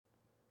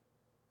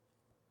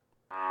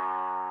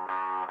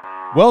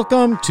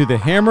Welcome to the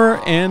Hammer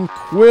and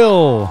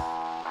Quill,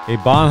 a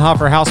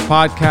Bonhoeffer House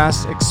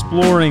podcast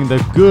exploring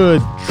the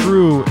good,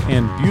 true,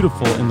 and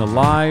beautiful in the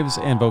lives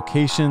and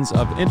vocations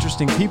of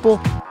interesting people.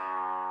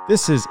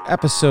 This is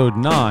episode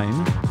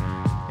 9,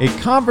 a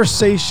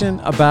conversation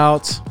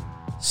about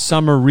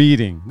summer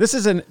reading. This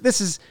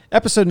is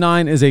episode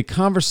 9 is a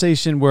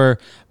conversation where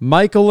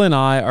Michael and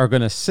I are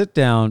going to sit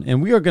down and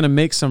we are going to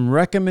make some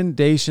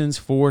recommendations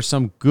for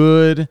some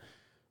good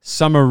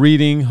summer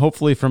reading,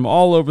 hopefully from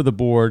all over the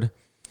board.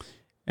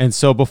 And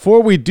so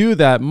before we do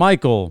that,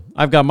 Michael,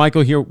 I've got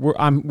Michael here.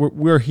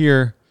 We're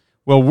here.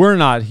 Well, we're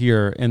not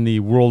here in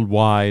the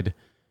worldwide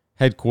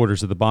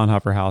headquarters of the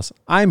Bonhoeffer House.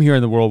 I'm here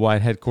in the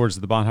worldwide headquarters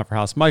of the Bonhoeffer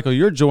House. Michael,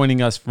 you're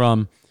joining us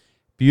from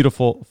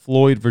beautiful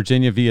Floyd,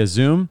 Virginia via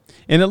Zoom.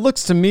 And it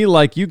looks to me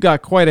like you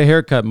got quite a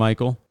haircut,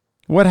 Michael.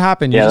 What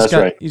happened? You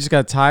just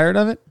got tired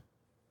of it?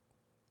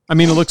 I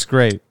mean, it looks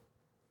great.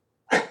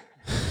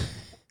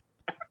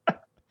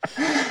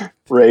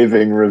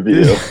 Raving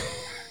review.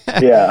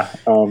 Yeah.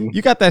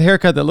 You got that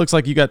haircut that looks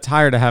like you got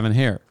tired of having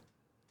hair.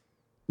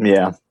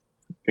 Yeah.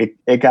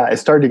 It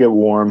started to get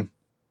warm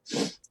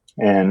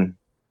and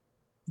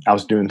I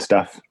was doing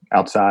stuff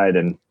outside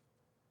and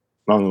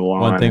mowing the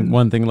lawn.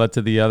 One thing led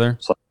to the other.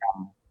 So,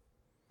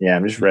 yeah,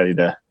 I'm just ready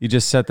to. You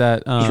just set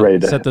that.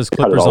 Set those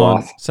clippers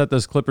on. Set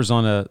those clippers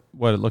on a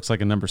what it looks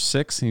like a number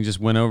 6, and you just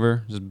went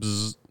over. Just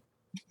bzz.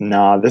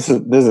 Nah, this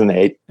is an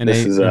 8.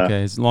 This is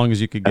okay. As long as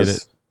you could get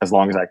it. As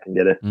long as I can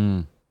get it.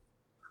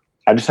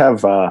 I just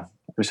have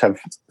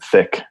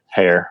thick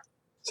hair.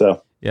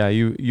 So yeah,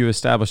 you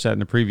established that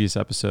in a previous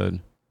episode.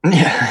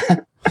 Yeah.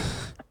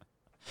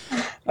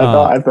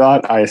 I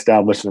thought I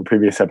established in a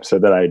previous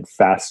episode that I had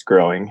fast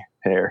growing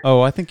hair.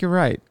 Oh, I think you're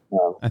right.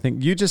 I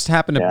think you just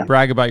happen to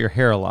brag about your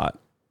hair a lot.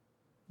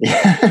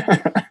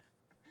 Yeah.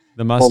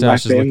 The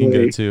mustache is looking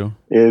good too.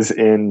 Is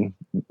in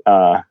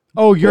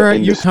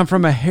you come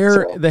from the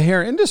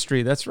hair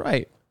industry. That's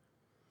right.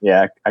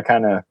 Yeah,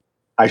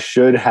 I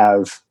should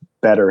have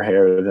better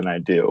hair than I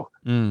do.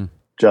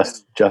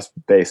 Just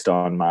based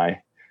on my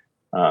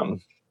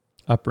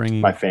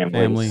upbringing, my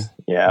family.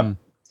 Yeah.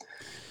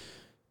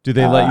 Do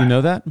they let you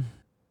know that?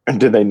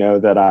 Do they know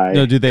that I?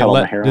 No. Do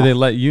they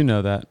let you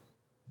know that?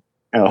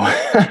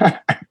 Oh.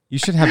 You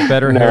should have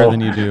better hair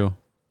than you do.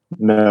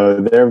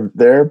 No,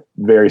 they're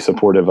very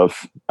supportive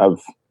of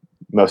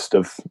most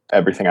of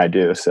everything I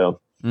do. So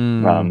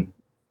they're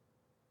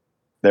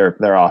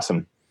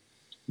awesome.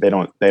 They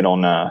don't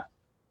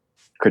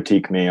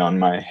critique me on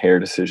my hair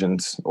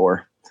decisions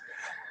or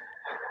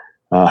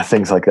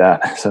things like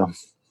that. So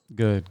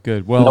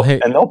good. Well,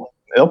 and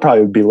they'll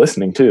probably be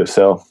listening too.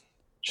 So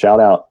shout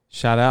out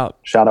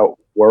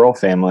Whirl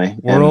family,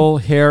 Whirl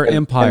Hair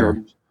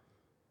Empire.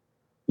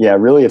 Yeah,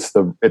 really, it's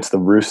the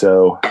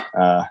Russo.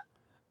 I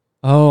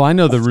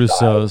know the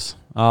Russos.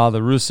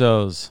 The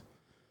Russos.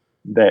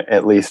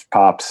 At least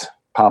Pops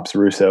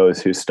Russo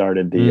is who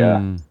started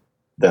the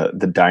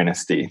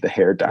dynasty, the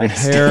hair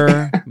dynasty, the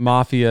hair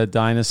mafia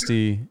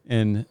dynasty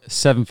in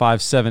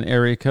 757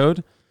 area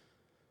code.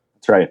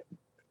 That's right.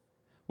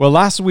 Well,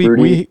 last week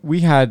Rudy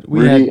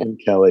and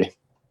Kelly.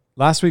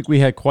 Last week we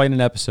had quite an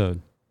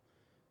episode.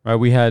 Right,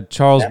 we had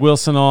Charles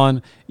Wilson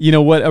on. You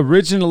know what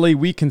originally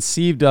we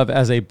conceived of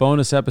as a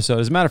bonus episode.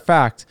 As a matter of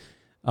fact,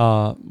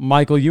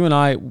 Michael, you and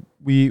I,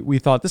 we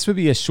thought this would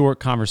be a short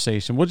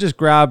conversation. We'll just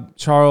grab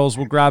Charles.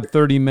 We'll grab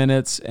 30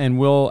 minutes, and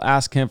we'll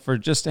ask him for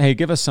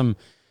give us some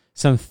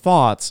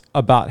thoughts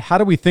about how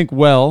do we think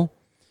well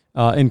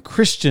and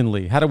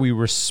Christianly. How do we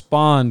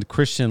respond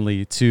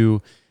Christianly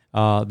to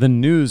the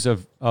news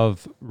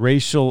of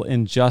racial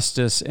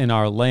injustice in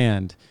our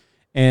land?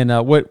 And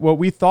what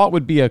we thought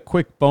would be a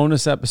quick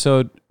bonus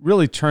episode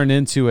really turned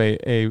into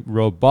a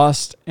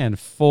robust and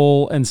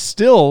full and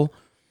still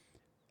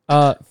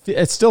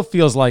it still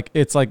feels like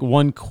it's like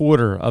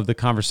 1/4 of the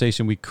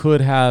conversation we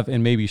could have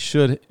and maybe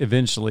should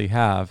eventually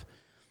have.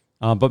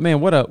 But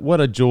man,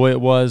 what a joy it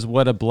was.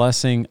 What a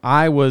blessing.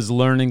 I was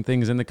learning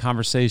things in the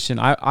conversation.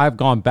 I've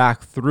gone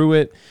back through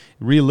it,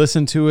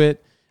 re-listened to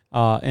it,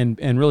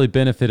 and really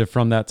benefited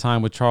from that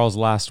time with Charles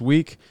last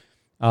week.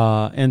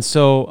 And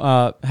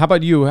so, how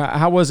about you?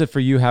 How was it for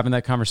you having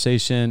that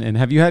conversation? And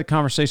have you had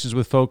conversations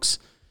with folks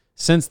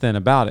since then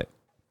about it?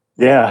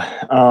 Yeah,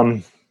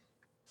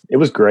 it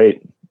was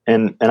great.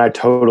 And I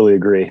totally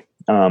agree.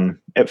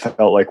 It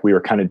felt like we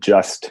were kind of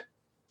just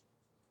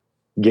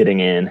getting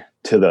in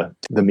to the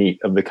meat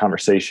of the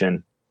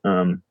conversation.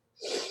 And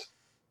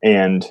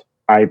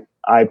I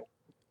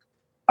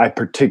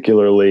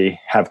particularly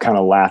have kind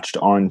of latched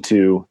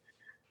onto,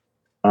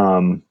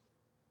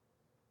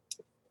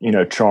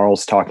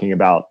 Charles talking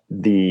about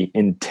the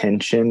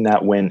intention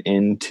that went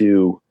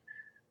into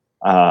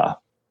the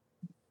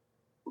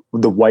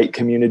white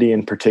community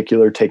in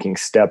particular taking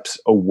steps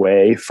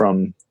away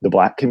from the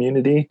Black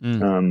community,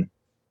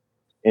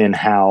 and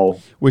how,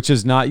 which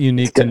is not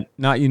unique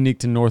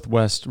to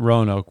Northwest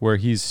Roanoke, where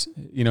he's,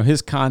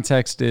 his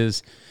context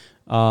is,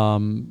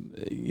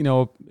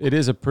 it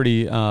is a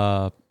pretty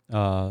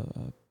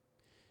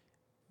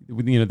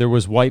there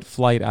was white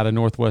flight out of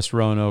Northwest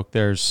Roanoke.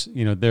 There's,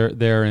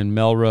 there in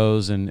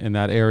Melrose and in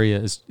that area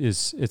is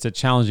it's a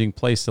challenging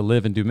place to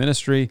live and do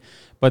ministry.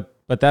 But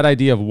that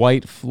idea of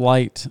white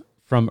flight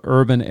from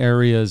urban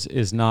areas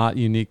is not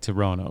unique to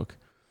Roanoke.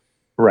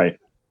 Right.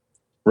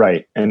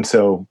 Right. And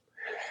so,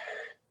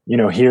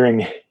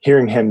 hearing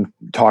him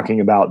talking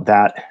about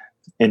that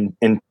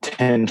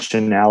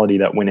intentionality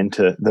that went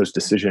into those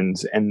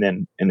decisions, and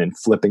then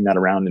flipping that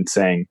around and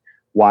saying,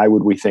 why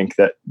would we think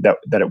that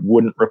it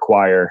wouldn't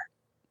require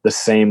the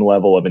same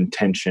level of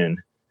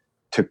intention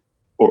to,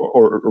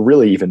 or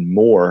really even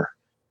more,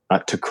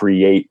 to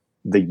create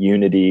the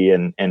unity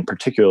and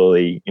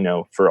particularly,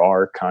 for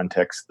our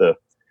context,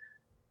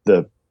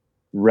 the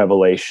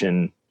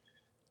revelation,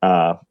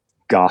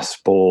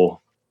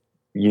 gospel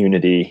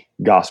unity,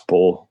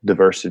 gospel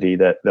diversity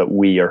that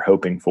we are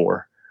hoping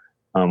for.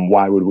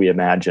 Why would we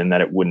imagine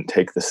that it wouldn't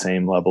take the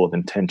same level of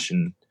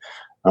intention?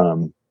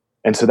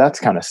 And so that's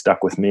kind of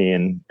stuck with me.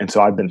 And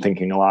so I've been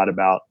thinking a lot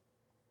about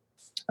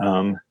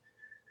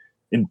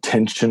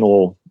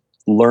intentional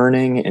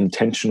learning,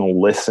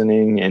 intentional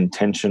listening,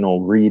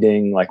 intentional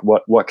reading. Like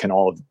what can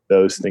all of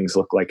those things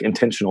look like?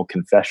 Intentional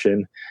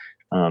confession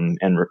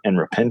and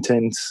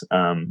repentance.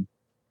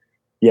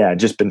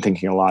 Just been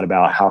thinking a lot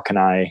about how can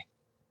I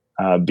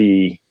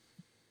be,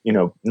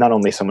 not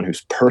only someone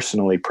who's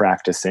personally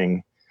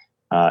practicing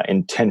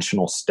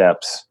intentional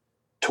steps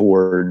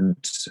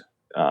towards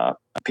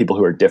people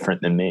who are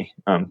different than me,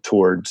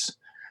 towards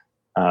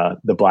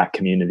the Black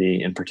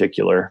community in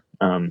particular.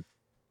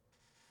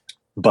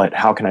 But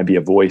how can I be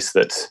a voice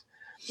that's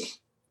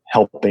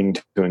helping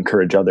to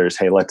encourage others?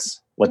 Hey,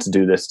 let's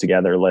do this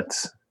together.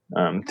 Let's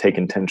take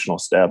intentional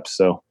steps.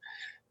 So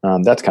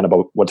that's kind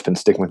of what's been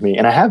sticking with me.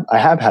 And I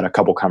have had a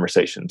couple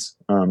conversations.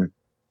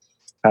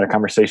 Had a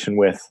conversation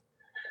with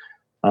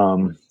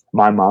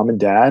my mom and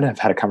dad. I've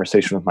had a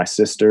conversation with my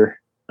sister.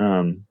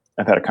 I've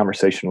had a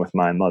conversation with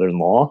my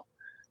mother-in-law.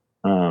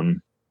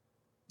 And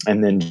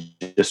then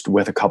just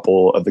with a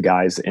couple of the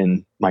guys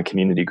in my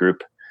community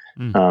group,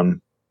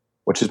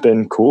 which has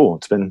been cool.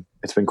 It's been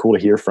cool to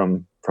hear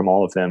from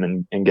all of them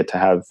and get to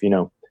have,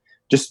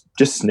 just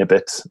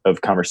snippets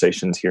of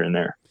conversations here and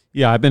there.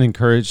 Yeah, I've been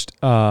encouraged.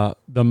 The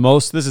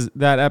most,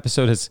 that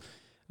episode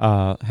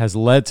has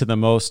led to the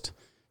most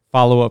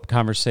follow-up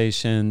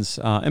conversations,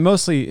 and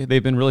mostly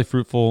they've been really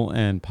fruitful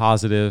and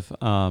positive.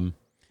 And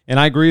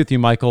I agree with you,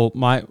 Michael.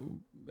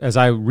 As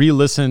I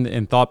re-listened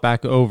and thought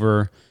back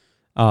over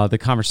the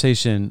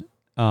conversation,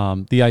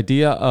 the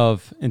idea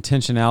of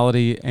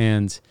intentionality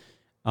and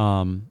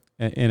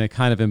in a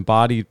kind of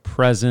embodied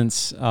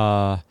presence,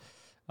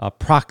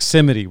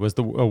 proximity was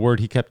a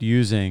word he kept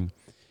using,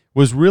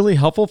 was really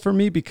helpful for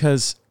me,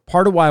 because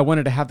part of why I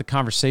wanted to have the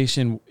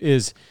conversation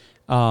is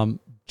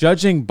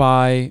judging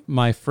by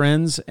my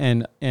friends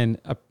and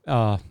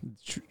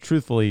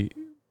truthfully,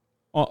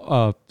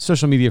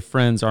 social media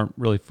friends aren't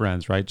really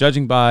friends, right?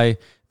 Judging by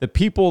the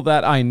people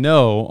that I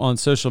know on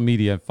social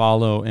media,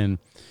 follow, and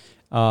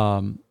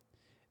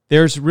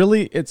there's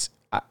really,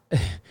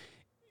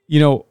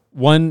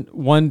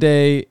 one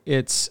day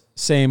it's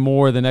say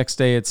more, the next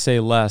day it's say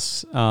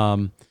less.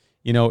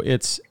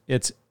 It's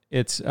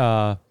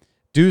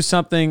do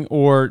something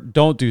or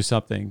don't do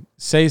something,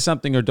 say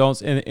something or don't,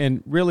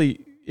 and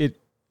really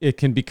it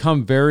can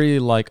become very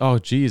like, oh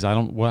geez,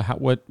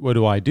 what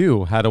do I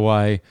do?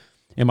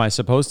 Am I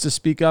supposed to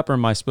speak up, or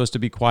am I supposed to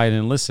be quiet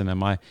and listen?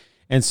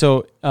 And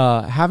so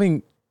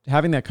having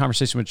that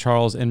conversation with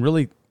Charles and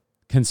really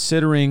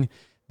considering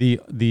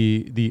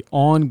the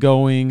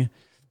ongoing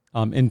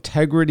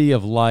integrity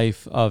of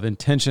life, of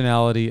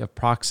intentionality, of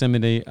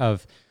proximity,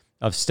 of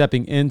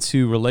stepping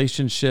into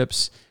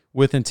relationships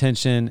with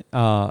intention,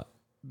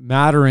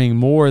 mattering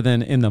more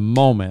than in the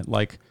moment.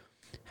 Like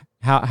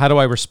how do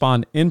I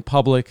respond in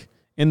public,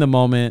 in the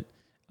moment,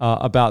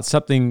 about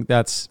something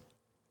that's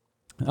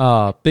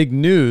big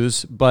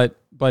news, but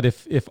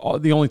if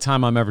the only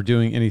time I'm ever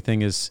doing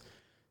anything is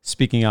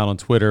speaking out on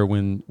Twitter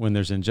when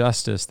there's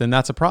injustice, then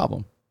that's a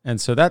problem. And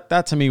so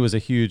that to me was a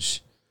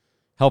huge,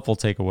 helpful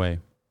takeaway.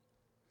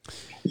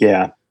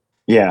 Yeah.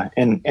 Yeah.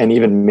 And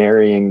even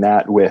marrying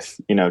that with,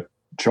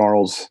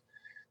 Charles'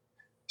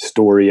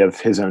 story of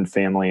his own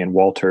family and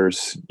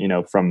Walter's,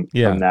 from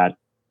that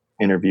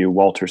interview,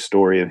 Walter's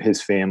story of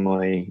his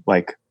family,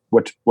 like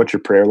what's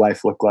your prayer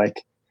life look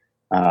like?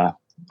 Are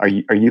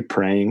you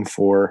praying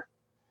for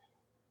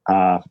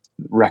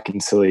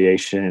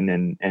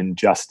reconciliation and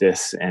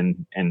justice,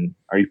 and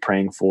are you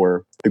praying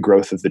for the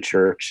growth of the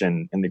church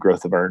and the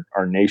growth of our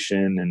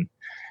nation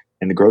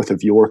and the growth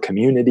of your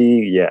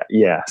community?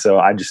 Yeah.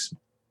 So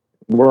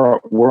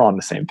we're on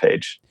the same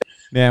page.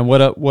 Man,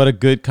 what a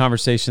good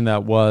conversation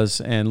that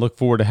was, and look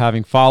forward to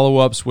having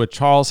follow-ups with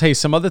Charles. Hey,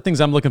 some other things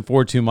I'm looking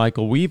forward to,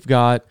 Michael. We've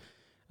got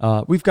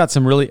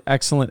some really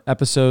excellent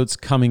episodes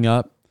coming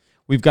up.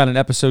 We've got an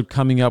episode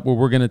coming up where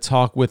we're going to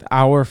talk with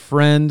our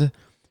friend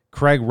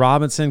Craig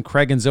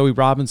and Zoe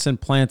Robinson,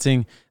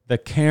 planting the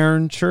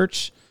Cairn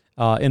Church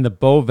in the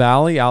Bow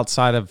Valley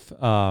outside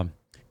of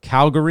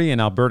Calgary in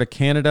Alberta,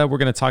 Canada. We're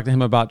going to talk to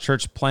him about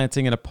church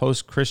planting in a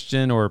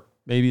post-Christian or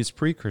maybe it's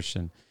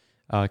pre-Christian,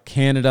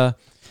 Canada.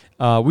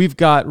 We've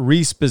got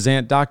Reese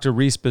Bazant. Dr.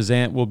 Reese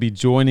Bazant will be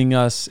joining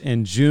us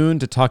in June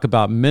to talk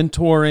about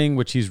mentoring,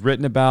 which he's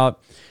written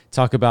about,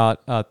 talk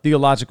about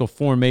theological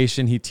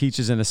formation. He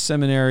teaches in a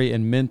seminary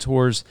and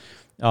mentors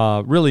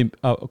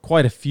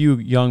quite a few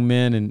young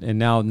men and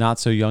now not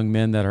so young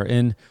men that are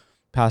in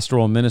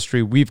pastoral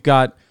ministry. We've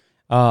got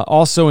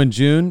also in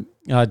June,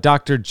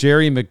 Dr.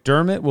 Jerry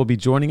McDermott will be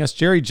joining us.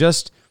 Jerry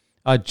just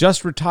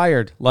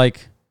retired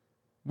like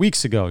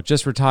weeks ago,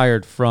 just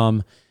retired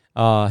from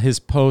his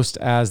post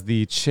as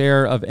the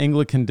chair of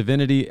Anglican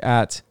Divinity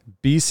at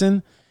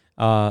Beeson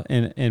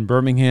in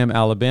Birmingham,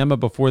 Alabama.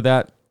 Before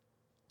that,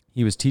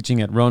 he was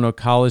teaching at Roanoke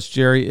College.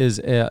 Jerry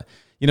is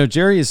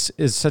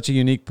such a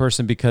unique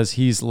person because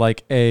he's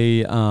like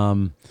a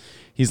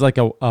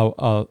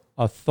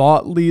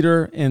thought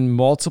leader in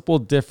multiple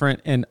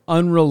different and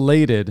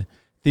unrelated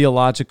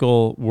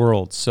theological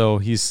worlds. So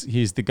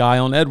he's the guy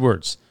on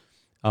Edwards.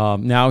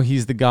 Now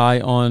he's the guy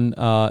on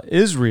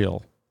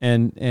Israel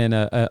and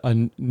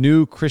a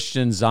new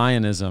Christian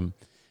Zionism.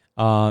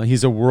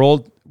 He's a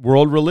world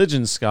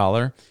religion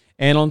scholar.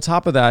 And on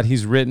top of that,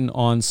 he's written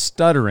on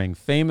stuttering,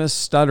 famous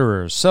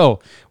stutterers. So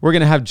we're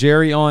going to have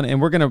Jerry on,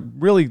 and we're going to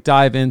really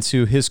dive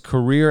into his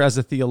career as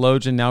a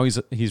theologian. Now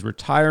he's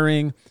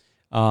retiring.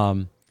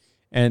 And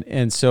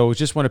so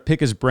just want to pick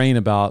his brain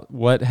about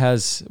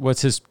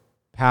what's his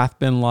path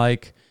been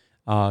like,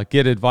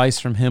 get advice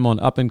from him on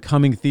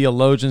up-and-coming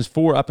theologians,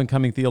 for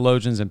up-and-coming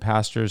theologians and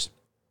pastors.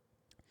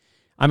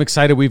 I'm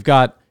excited. We've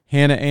got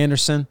Hannah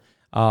Anderson,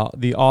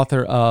 the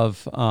author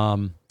of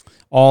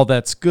All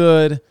That's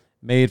Good,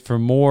 Made for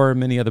More,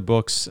 many other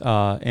books,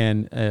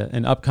 and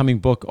an upcoming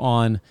book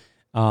on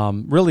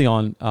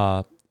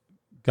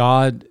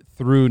God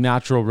through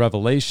natural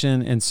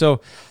revelation. And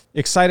so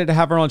excited to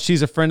have her on.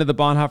 She's a friend of the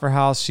Bonhoeffer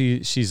House.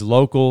 She's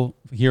local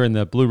here in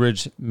the Blue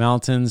Ridge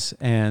Mountains,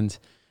 and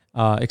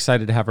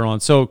excited to have her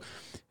on. So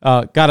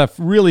got a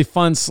really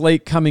fun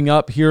slate coming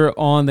up here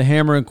on the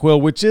Hammer and Quill,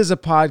 which is a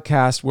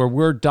podcast where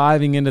we're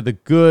diving into the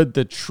good,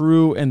 the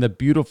true, and the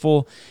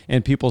beautiful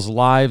in people's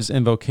lives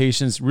and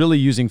vocations, really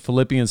using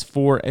Philippians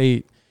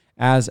 4:8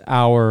 as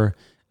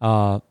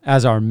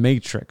our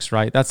matrix,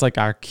 right? That's like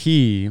our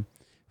key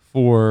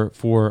for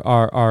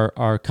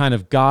our kind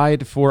of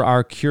guide for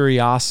our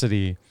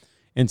curiosity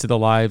into the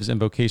lives and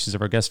vocations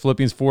of our guests.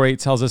 Philippians 4:8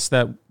 tells us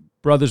that,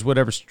 brothers,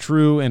 whatever's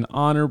true and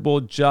honorable,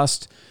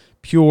 just,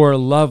 pure,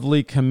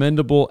 lovely,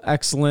 commendable,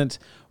 excellent,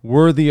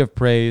 worthy of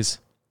praise,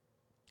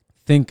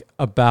 think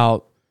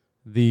about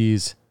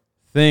these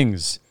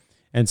things.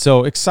 And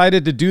so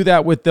excited to do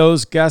that with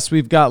those guests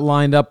we've got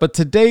lined up. But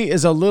today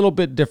is a little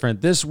bit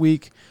different. This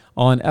week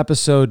on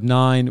episode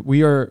 9,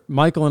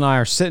 Michael and I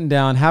are sitting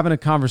down having a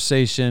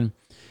conversation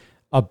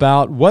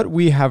about what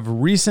we have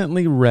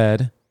recently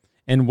read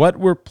and what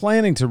we're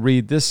planning to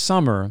read this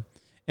summer,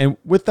 and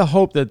with the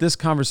hope that this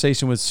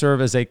conversation would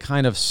serve as a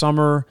kind of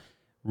summer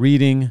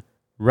reading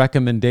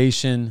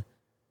recommendation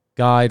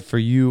guide for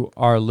you,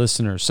 our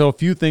listeners. So a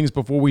few things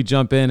before we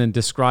jump in and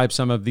describe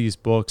some of these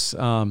books.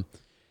 I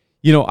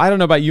don't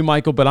know about you,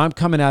 Michael, but I'm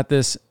coming at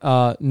this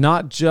I'm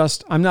not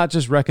just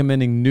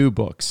recommending new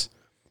books.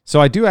 So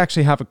I do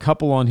actually have a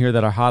couple on here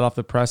that are hot off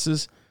the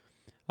presses,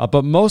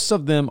 but most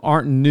of them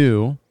aren't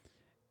new.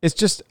 It's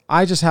just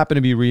I just happen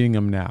to be reading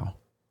them now,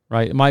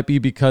 right? It might be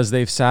because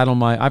they've sat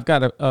on I've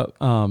got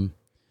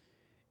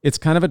it's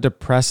kind of a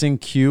depressing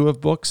queue of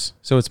books.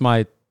 So it's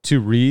my to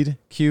read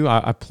queue.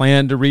 I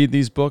plan to read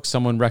these books.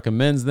 Someone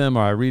recommends them,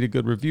 or I read a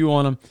good review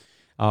on them,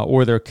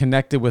 or they're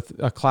connected with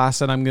a class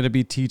that I'm going to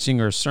be teaching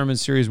or a sermon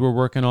series we're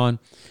working on.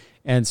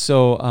 And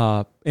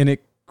so, and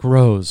it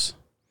grows.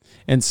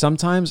 And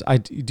sometimes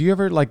do you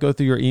ever like go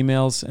through your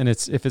emails and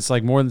if it's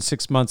like more than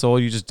 6 months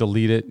old, you just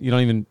delete it. You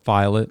don't even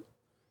file it.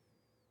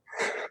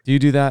 Do you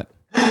do that?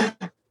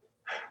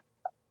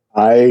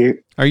 Are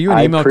you an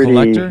email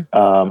collector?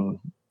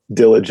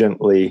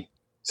 Diligently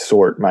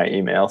sort my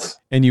emails,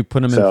 and you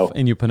put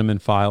them in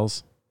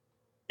files.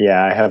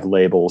 Yeah, I have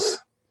labels,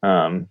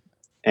 and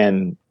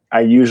I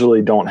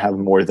usually don't have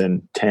more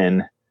than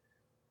 10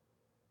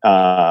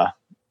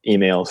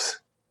 emails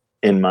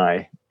in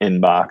my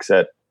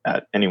inbox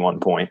at any one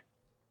point.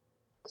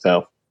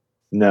 So,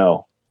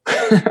 no.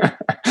 That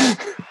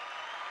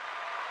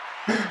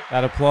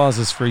applause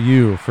is for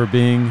you for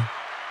being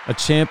a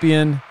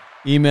champion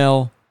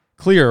email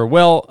clear.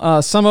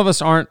 Well, some of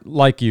us aren't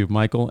like you,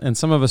 Michael, and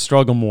some of us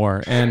struggle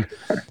more. And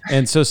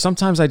so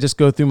sometimes I just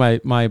go through my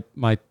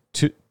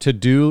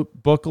to-do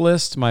book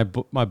list, my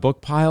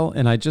book pile,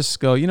 and I just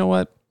go, you know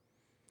what?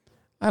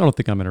 I don't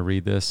think I'm going to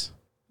read this.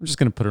 I'm just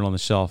going to put it on the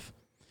shelf.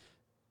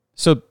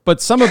 So, but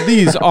some of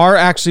these are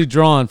actually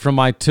drawn from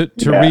my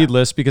to-read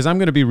list because I'm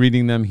going to be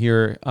reading them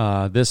here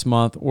this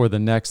month or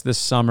this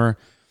summer.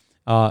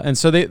 And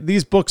so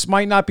these books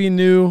might not be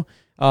new.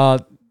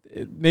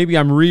 Maybe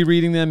I'm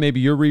rereading them. Maybe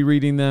you're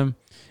rereading them.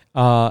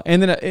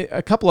 And then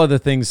a couple other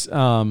things,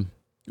 or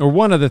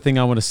one other thing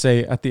I want to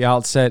say at the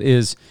outset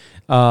is,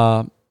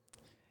 I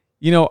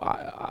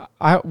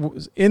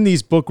in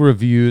these book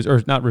reviews,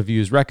 or not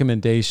reviews,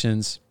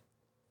 recommendations,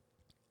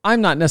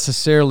 I'm not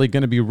necessarily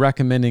going to be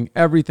recommending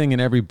everything in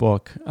every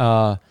book.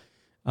 I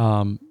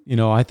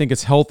think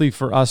it's healthy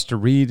for us to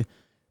read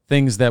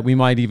things that we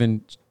might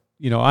even,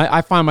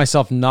 I find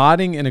myself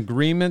nodding in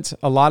agreement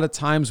a lot of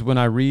times when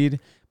I read,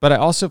 but I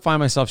also find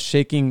myself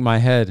shaking my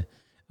head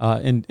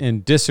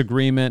in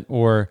disagreement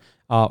or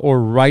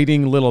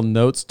writing little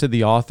notes to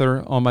the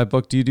author on my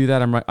book. Do you do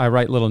that? I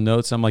write little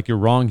notes. I'm like, you're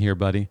wrong here,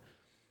 buddy,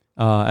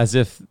 as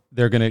if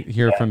they're going to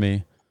hear from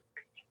me.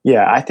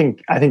 Yeah, I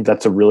think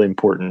that's a really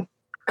important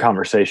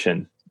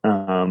conversation,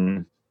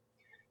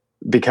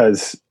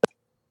 because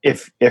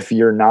if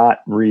you're not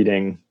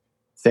reading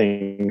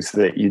things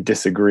that you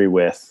disagree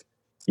with,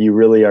 you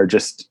really are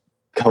just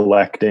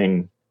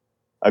collecting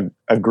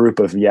a group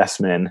of yes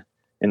men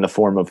in the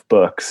form of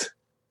books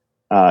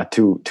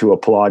to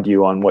applaud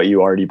you on what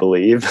you already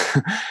believe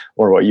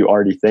or what you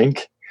already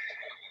think.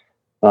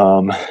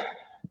 And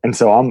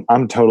so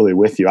I'm totally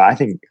with you. I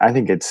think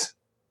it's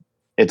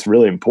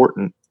really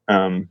important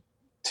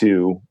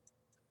to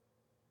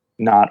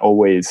not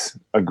always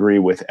agree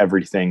with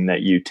everything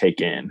that you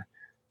take in.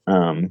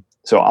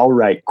 So I'll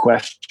write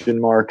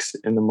question marks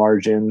in the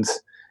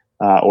margins,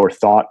 or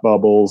thought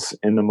bubbles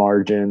in the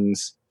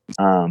margins.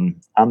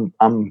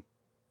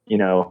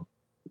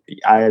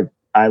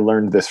 I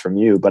learned this from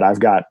you, but I've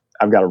got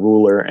a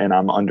ruler and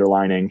I'm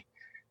underlining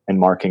and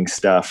marking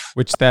stuff.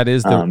 Which that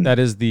is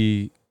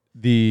the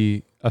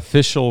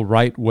official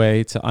right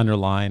way to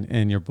underline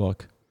in your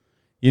book.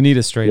 You need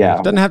a straight edge.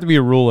 It doesn't have to be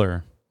a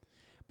ruler.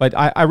 But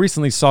I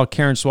recently saw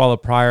Karen Swallow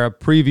Pryor, a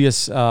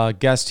previous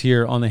guest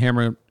here on the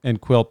Hammer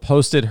and Quill,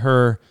 posted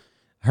her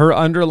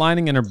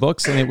underlining in her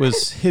books, and it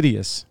was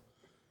hideous.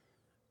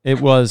 It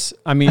was,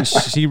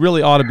 she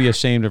really ought to be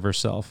ashamed of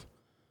herself.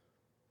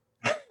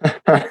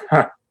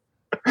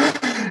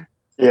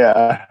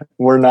 Yeah,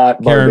 we're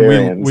not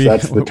barbarians. Karen,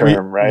 that's the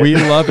term, right? We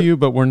love you,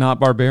 but we're not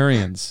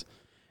barbarians.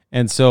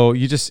 And so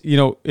you just,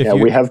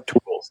 we have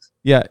tools.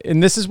 Yeah,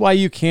 and this is why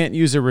you can't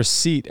use a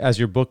receipt as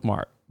your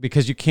bookmark,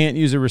 because you can't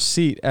use a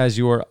receipt as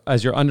your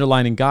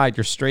underlining guide,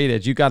 your straight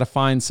edge. You got to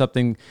find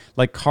something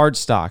like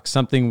cardstock,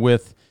 something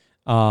with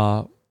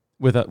a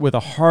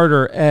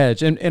harder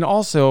edge. And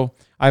also,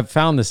 I've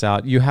found this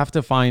out. You have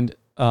to find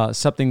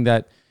something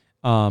that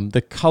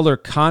the color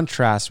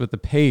contrasts with the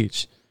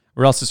page,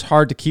 or else it's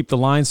hard to keep the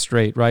line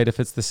straight, right?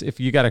 If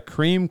you got a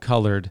cream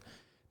colored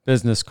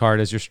business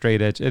card as your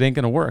straight edge, it ain't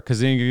going to work, because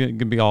then you're going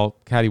to be all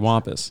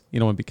cattywampus. You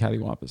don't want to be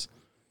cattywampus.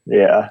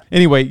 Yeah.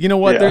 Anyway, you know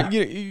what? Yeah.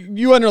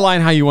 You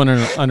underline how you want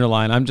to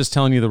underline. I'm just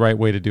telling you the right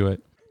way to do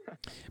it.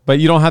 But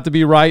you don't have to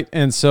be right,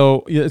 and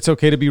so it's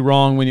okay to be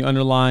wrong when you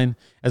underline.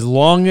 As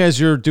long as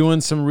you're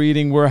doing some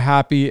reading, we're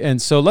happy.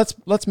 And so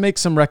let's make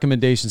some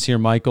recommendations here,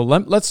 Michael.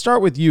 Let's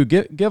start with you.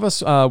 Give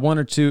us one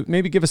or two.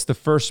 Maybe give us the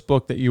first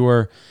book that you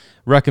are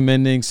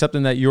recommending,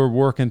 something that you're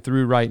working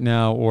through right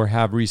now or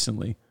have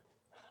recently.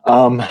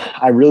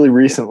 I really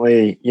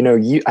recently,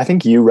 I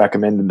think you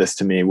recommended this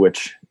to me,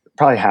 which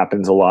probably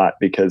happens a lot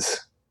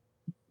because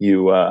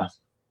you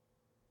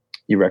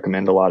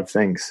recommend a lot of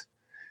things.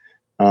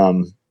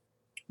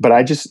 But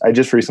I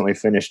just recently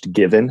finished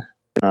Given,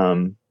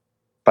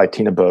 by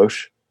Tina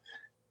Bosch,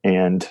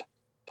 and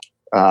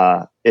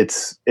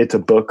it's a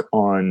book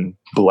on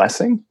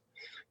blessing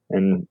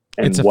and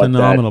it's a what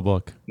phenomenal that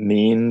book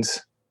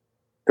means.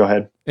 Go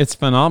ahead. It's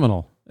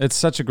phenomenal. It's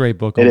such a great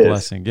book on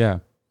blessing. Yeah.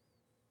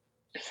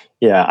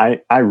 Yeah,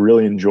 I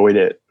really enjoyed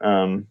it.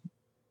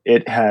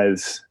 It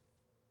has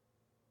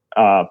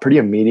pretty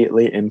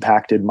immediately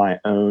impacted my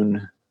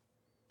own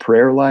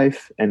prayer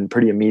life, and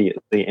pretty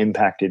immediately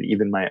impacted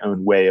even my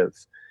own way of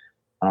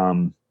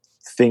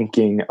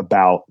thinking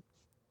about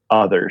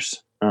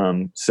others.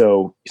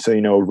 So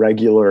a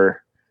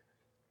regular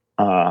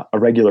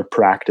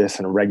practice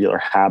and a regular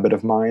habit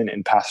of mine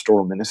in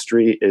pastoral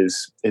ministry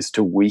is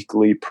to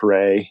weekly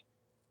pray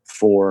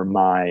for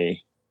my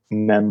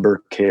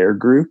member care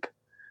group.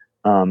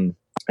 And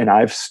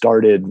I've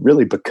started,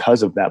 really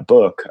because of that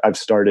book, I've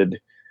started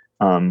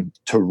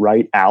to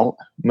write out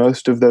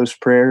most of those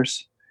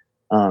prayers,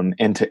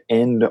 and to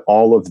end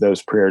all of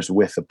those prayers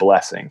with a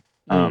blessing.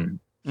 And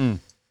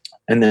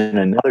then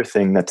another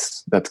thing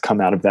that's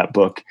come out of that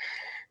book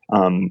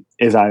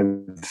is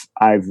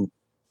I've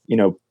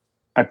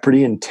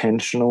pretty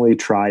intentionally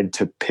tried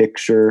to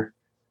picture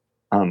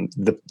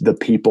the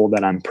people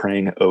that I'm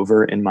praying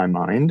over in my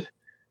mind,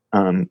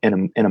 and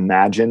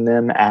imagine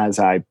them as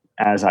I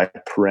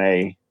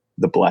pray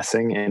the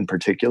blessing in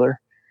particular.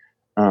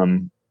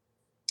 And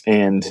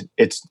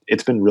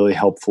it's been really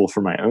helpful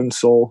for my own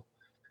soul,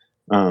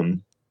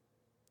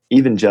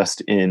 even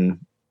just in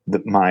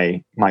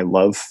my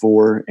love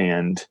for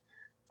and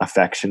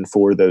affection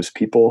for those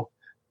people.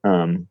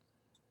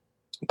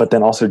 But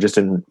then also just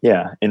in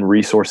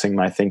resourcing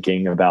my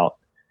thinking about,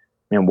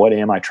 what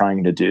am I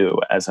trying to do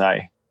as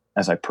I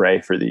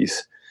pray for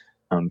these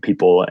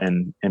people,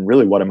 and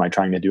really what am I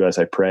trying to do as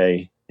I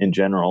pray in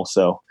general.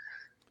 So,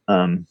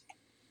 and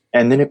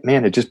then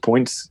it just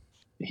points,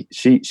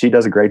 she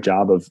does a great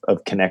job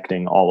of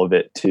connecting all of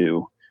it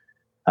to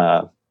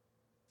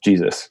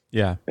Jesus.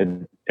 Yeah.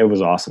 It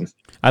was awesome.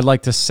 I'd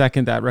like to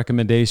second that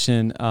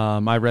recommendation.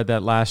 I read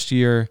that last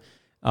year,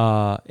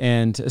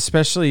 and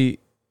especially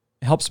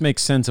helps make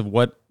sense of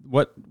what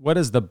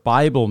does the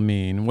Bible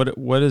mean?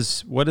 What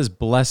is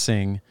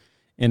blessing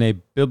in a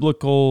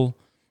biblical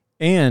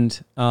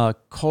and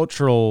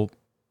cultural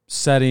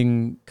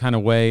setting kind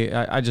of way?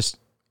 I just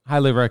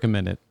highly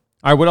recommend it.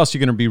 All right, what else are you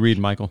going to be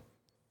reading, Michael?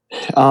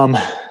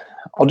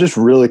 I'll just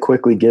really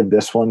quickly give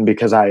this one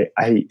because I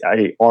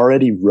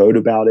already wrote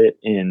about it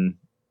in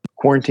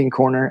Quarantine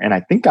Corner, and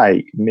I think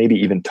I maybe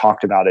even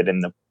talked about it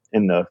in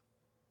the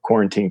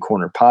Quarantine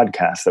Corner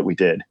podcast that we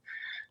did.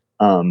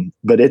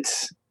 But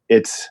it's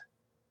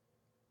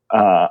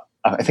I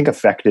think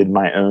affected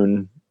my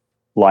own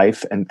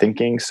life and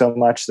thinking so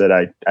much that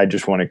I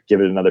just want to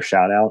give it another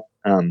shout out.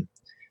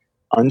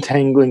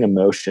 Untangling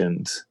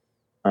Emotions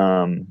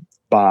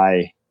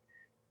by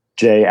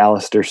J.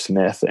 Alistair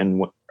Smith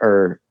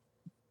or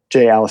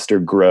J. Alistair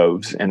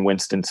Groves and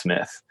Winston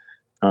Smith.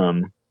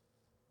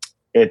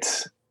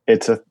 It's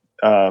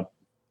a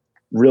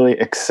really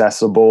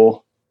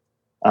accessible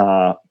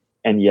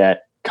and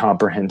yet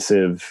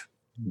comprehensive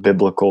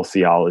biblical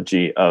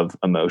theology of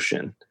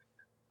emotion.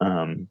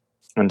 And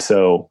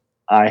so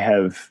I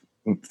have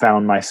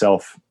found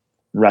myself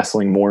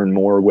wrestling more and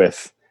more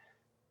with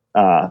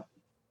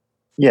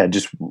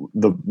just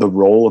the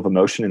role of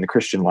emotion in the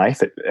Christian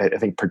life. I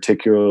think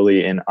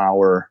particularly in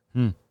our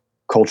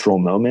cultural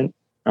moment,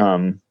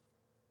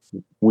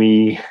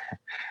 we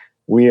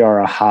are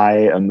a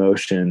high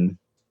emotion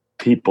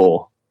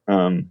people.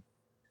 And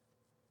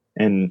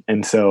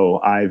so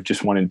I've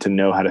just wanted to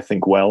know how to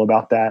think well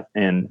about that.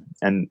 And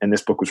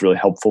this book was really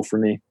helpful for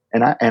me.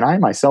 And I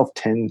myself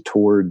tend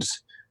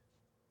towards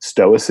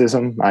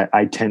stoicism.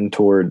 I tend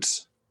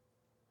towards,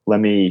 let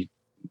me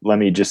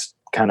just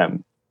kind of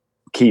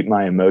keep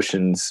my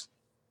emotions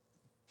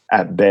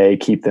at bay,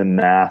 keep them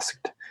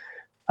masked,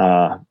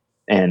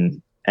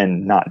 and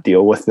not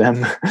deal with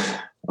them.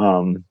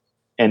 And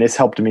it's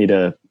helped me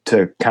to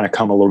kind of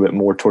come a little bit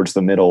more towards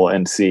the middle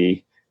and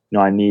see,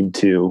 I need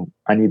to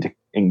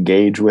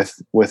engage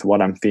with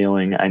what I'm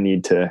feeling. I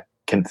need to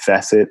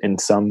confess it in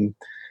some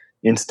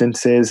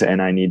instances,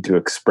 and I need to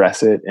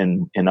express it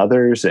in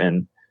others.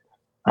 And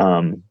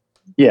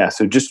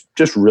so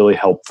just really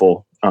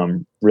helpful,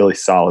 really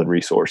solid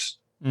resource.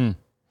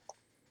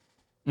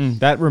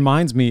 That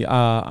reminds me,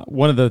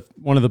 one of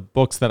the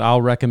books that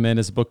I'll recommend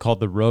is a book called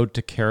The Road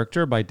to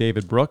Character by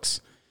David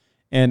Brooks.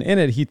 And in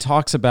it, he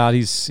talks about,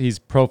 he's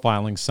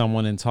profiling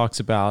someone and talks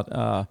about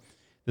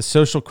the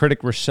social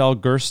critic Rochelle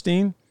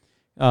Gerstein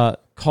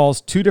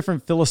calls two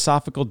different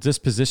philosophical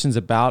dispositions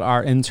about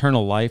our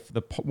internal life.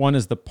 One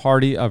is the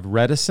party of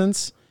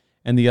reticence,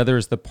 and the other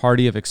is the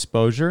party of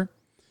exposure.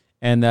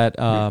 And that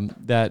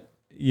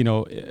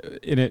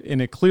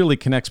it clearly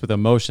connects with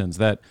emotions.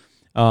 That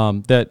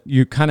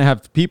you kind of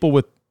have people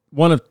with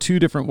one of two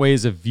different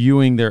ways of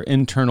viewing their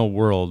internal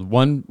world.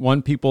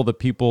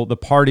 The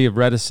party of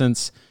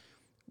reticence,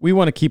 we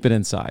want to keep it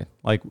inside.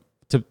 Like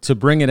to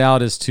bring it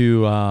out is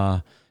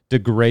to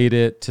degrade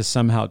it, to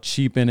somehow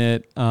cheapen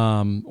it,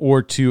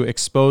 or to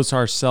expose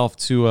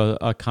ourselves to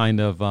a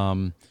kind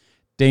of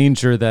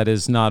danger that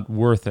is not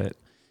worth it.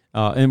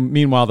 And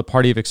meanwhile, the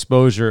party of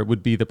exposure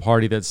would be the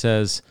party that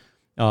says,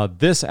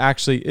 this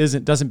actually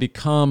doesn't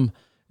become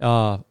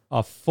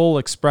a full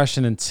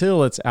expression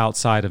until it's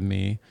outside of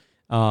me.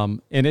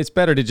 And it's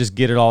better to just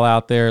get it all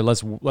out there.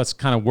 Let's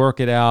kind of work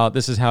it out.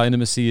 This is how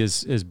intimacy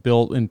is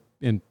built in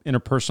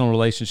interpersonal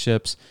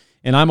relationships.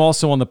 And I'm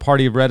also on the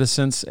party of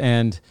reticence,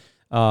 and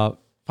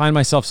find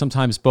myself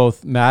sometimes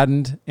both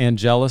maddened and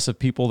jealous of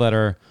people that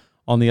are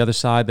on the other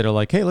side that are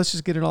like, hey, let's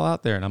just get it all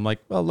out there. And I'm like,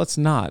 well, let's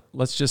not.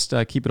 Let's just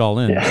keep it all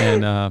in. Yeah.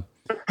 And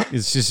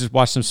it's just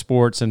watch some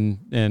sports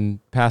and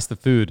pass the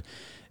food.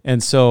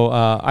 And so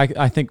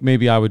I think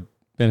maybe I would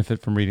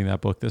benefit from reading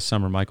that book this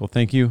summer, Michael.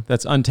 Thank you.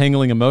 That's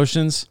Untangling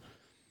Emotions.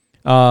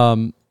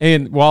 And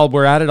while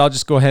we're at it, I'll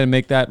just go ahead and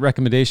make that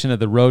recommendation of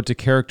The Road to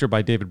Character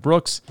by David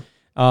Brooks.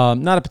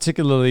 Not a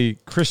particularly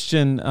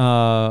Christian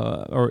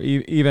or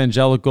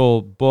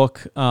evangelical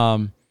book,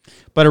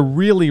 but a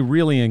really,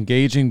 really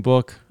engaging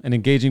book, an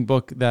engaging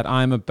book that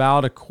I'm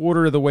about a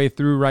quarter of the way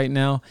through right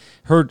now.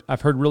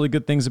 I've heard really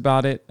good things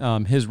about it.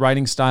 His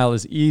writing style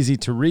is easy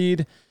to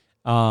read.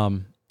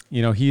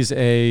 He's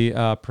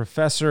a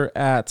professor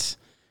at,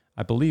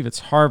 I believe it's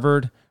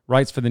Harvard,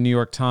 writes for the New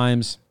York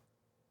Times,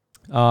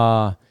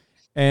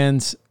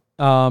 and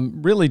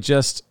really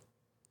just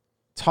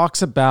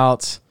talks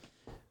about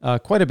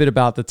quite a bit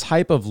about the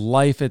type of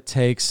life it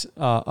takes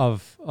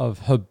of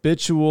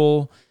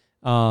habitual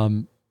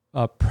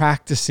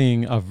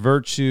practicing of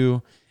virtue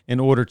in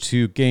order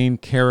to gain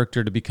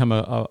character, to become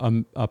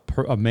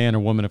a man or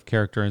woman of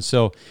character. And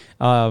so,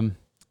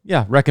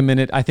 recommend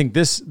it. I think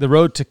The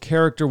Road to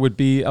Character would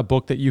be a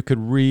book that you could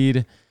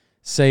read,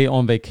 say,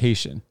 on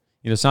vacation.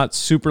 It's not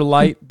super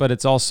light, but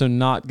it's also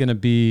not going to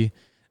be,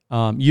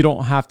 you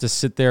don't have to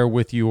sit there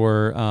with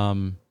your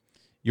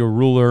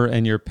ruler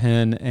and your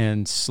pen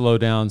and slow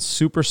down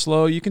super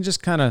slow. You can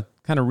just kind of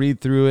read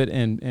through it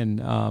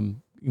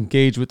and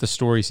engage with the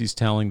stories he's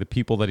telling, the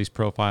people that he's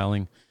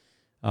profiling.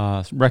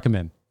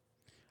 Recommend.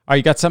 All right,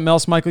 you got something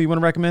else, Michael, you want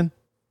to recommend?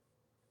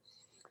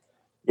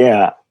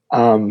 Yeah.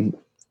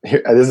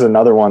 This is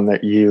another one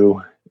that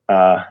you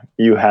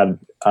had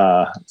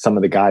some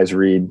of the guys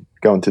read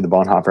going through the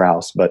Bonhoeffer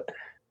House, but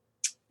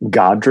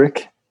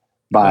Godric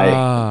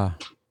by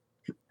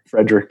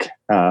Frederick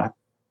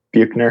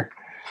Buechner.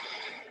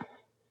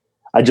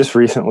 I just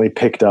recently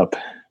picked up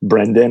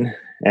Brendan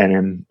and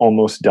am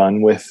almost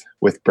done with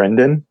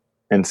Brendan.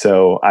 And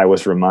so I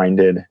was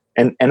reminded,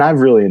 and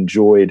I've really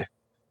enjoyed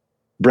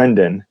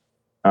Brendan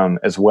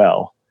as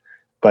well,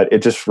 but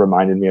it just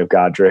reminded me of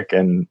Godric,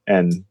 and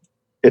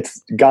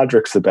it's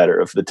Godric's the better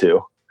of the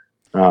two.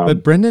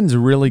 But Brendan's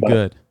really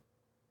good.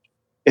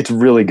 It's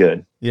really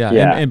good. Yeah.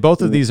 And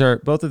both of these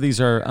are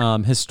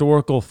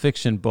historical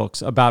fiction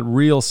books about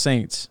real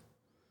saints.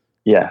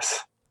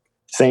 Yes.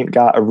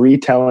 A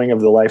retelling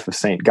of the life of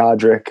Saint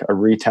Godric, a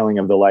retelling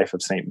of the life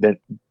of Saint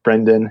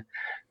Brendan.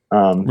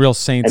 Real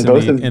saints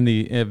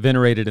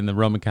venerated in the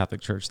Roman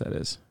Catholic Church, that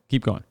is.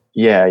 Keep going.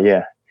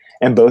 Yeah.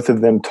 And both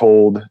of them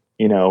told,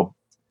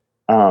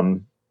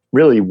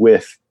 really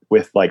with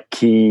like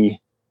key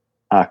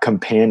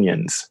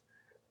companions.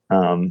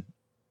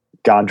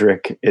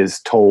 Godric is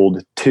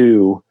told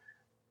to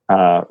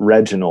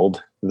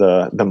Reginald,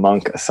 the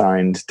monk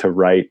assigned to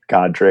write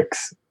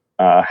Godric's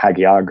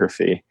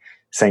hagiography,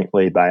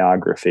 saintly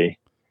biography,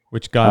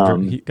 which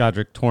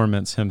Godric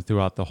torments him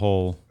throughout the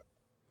whole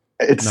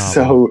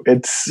novel.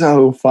 It's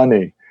so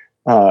funny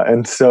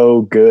and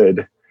so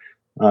good.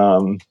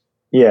 And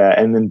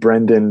then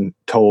Brendan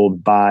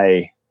told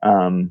by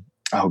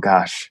oh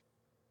gosh,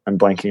 I'm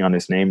blanking on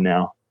his name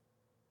now.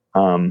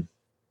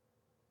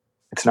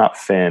 It's not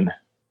Finn.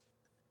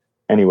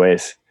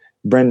 Anyways,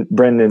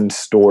 Brendan's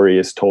story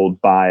is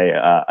told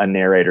by a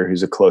narrator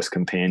who's a close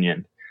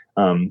companion.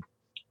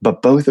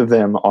 But both of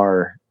them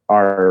are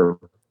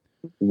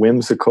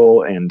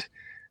whimsical and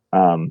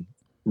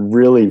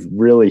really,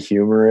 really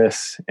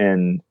humorous,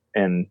 and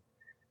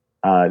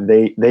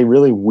they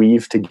really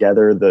weave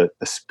together the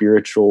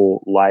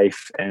spiritual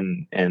life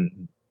and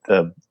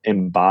the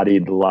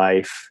embodied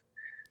life.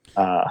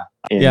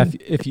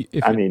 If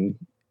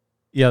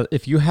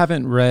you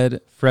haven't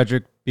read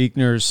Frederick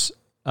Buechner's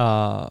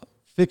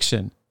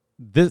fiction,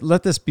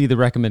 let this be the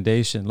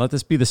recommendation. Let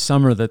this be the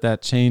summer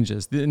that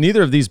changes.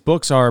 Neither of these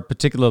books are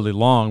particularly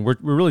long. We're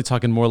really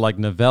talking more like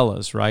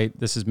novellas, right?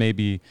 This is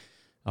maybe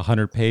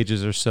 100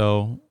 pages or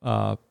so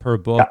per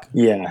book.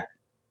 Yeah.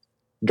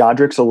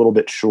 Godric's a little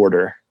bit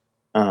shorter.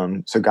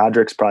 So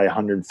Godric's probably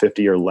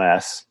 150 or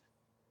less.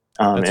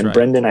 And right.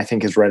 Brendan, I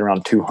think, is right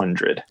around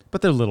 200.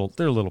 But they're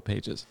little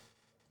pages.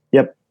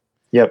 Yep.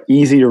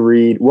 Easy to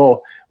read.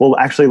 Well,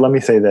 actually, let me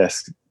say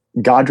this.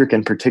 Godric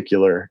in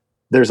particular,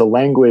 there's a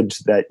language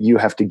that you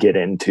have to get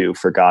into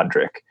for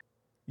Godric.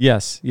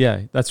 Yes.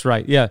 Yeah, that's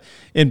right. Yeah.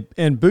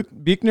 And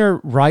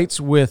Buechner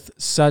writes with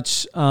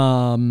such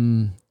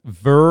verve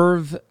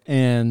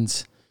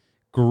and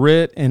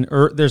grit, and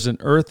there's an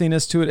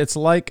earthiness to it. It's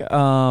like,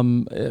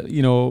 some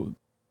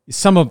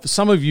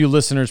of you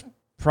listeners,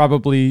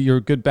 probably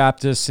you're good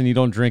Baptists and you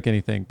don't drink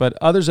anything, but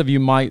others of you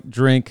might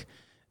drink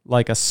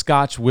like a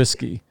Scotch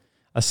whiskey,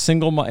 a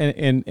single,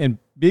 and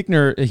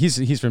Buechner,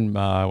 he's from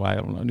I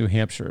don't know, New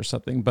Hampshire or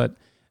something, but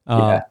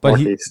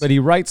he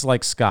writes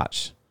like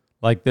Scotch.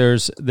 Like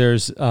there's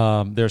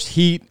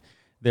heat,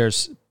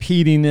 there's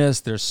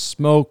peatiness, there's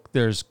smoke,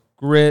 there's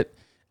grit,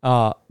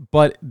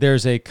 but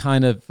there's a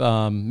kind of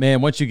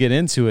once you get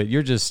into it,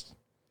 you're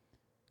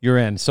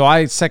in. So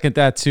I second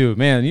that too.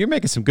 Man, you're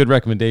making some good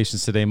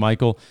recommendations today,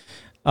 Michael.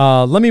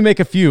 Let me make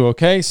a few,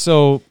 okay?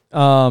 So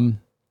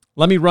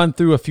let me run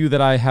through a few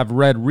that I have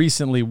read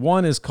recently.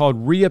 One is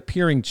called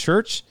Reappearing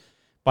Church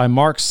by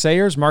Mark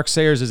Sayers. Mark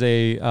Sayers is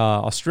a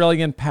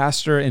Australian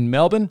pastor in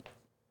Melbourne.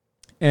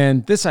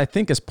 And this, I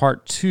think, is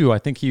part 2. I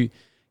think he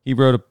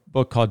wrote a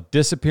book called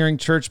Disappearing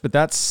Church, but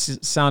that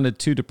sounded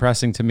too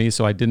depressing to me,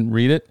 so I didn't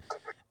read it.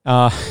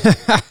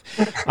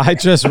 I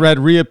just read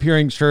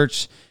Reappearing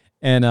Church,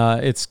 and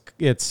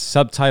its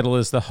subtitle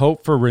is The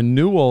Hope for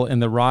Renewal in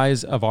the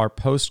Rise of Our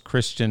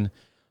Post-Christian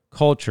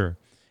Culture.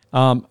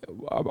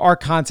 Our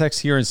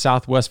context here in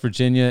Southwest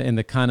Virginia, in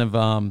the kind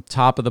of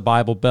top of the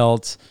Bible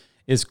Belt,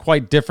 is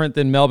quite different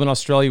than Melbourne,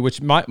 Australia,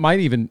 which might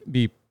even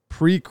be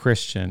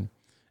pre-Christian.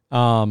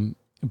 But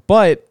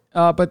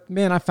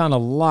man, I found a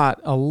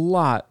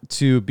lot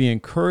to be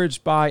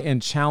encouraged by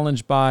and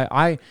challenged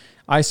by.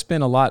 I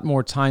spent a lot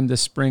more time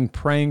this spring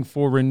praying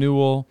for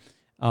renewal,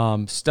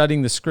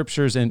 studying the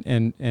scriptures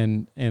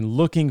and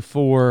looking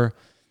for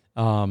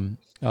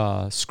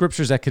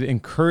scriptures that could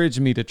encourage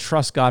me to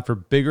trust God for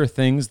bigger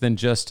things than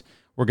just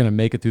we're going to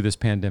make it through this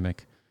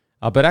pandemic.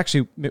 But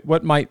actually,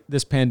 what might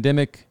this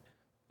pandemic?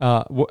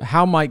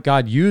 How might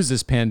God use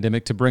this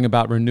pandemic to bring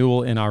about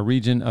renewal in our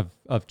region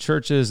of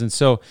churches? And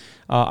so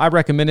I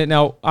recommend it.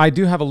 Now, I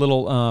do have a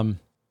little,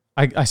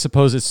 I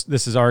suppose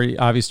this is already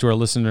obvious to our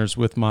listeners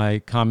with my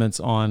comments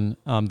on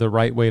the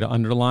right way to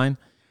underline,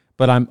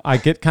 but I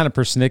get kind of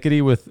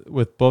persnickety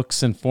with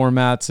books and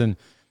formats. And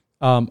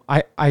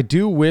I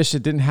do wish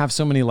it didn't have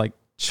so many like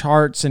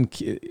charts and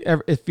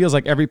it feels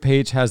like every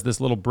page has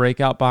this little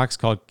breakout box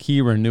called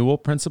key renewal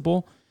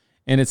principle.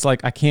 And it's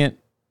like,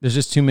 there's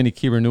just too many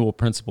key renewal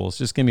principles.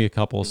 Just give me a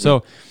couple. Mm-hmm.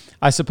 So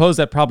I suppose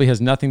that probably has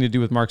nothing to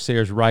do with Mark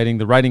Sayer's writing.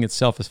 The writing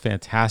itself is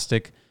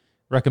fantastic.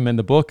 Recommend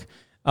the book.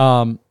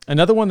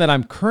 Another one that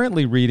I'm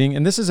currently reading,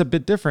 and this is a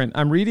bit different.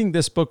 I'm reading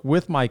this book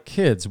with my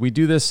kids. We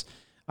do this,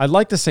 I'd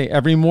like to say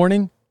every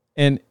morning.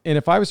 And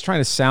if I was trying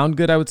to sound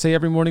good, I would say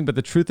every morning, but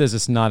the truth is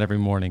it's not every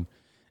morning.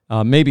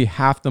 Maybe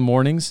half the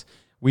mornings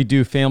we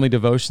do family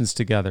devotions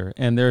together.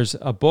 And there's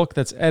a book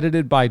that's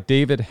edited by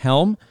David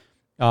Helm,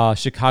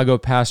 Chicago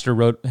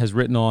pastor, has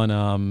written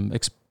on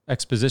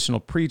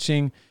expositional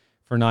preaching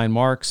for 9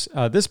 Marks.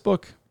 This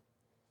book,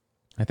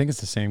 I think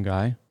it's the same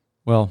guy.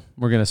 Well,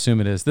 we're going to assume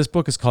it is. This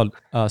book is called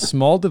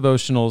Small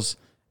Devotionals,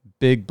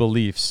 Big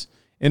Beliefs,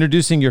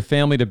 Introducing Your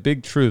Family to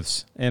Big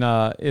Truths. And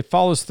it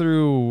follows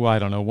through, I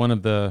don't know, one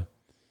of the,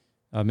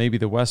 maybe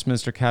the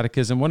Westminster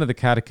Catechism, one of the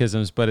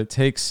catechisms, but it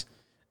takes,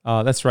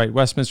 that's right,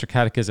 Westminster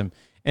Catechism,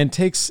 and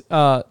takes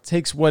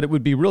what it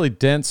would be really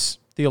dense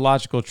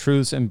theological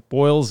truths and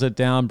boils it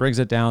down, brings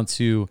it down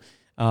to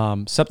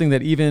something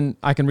that even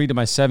I can read to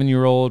my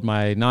 7-year-old,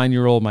 my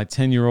 9-year-old, my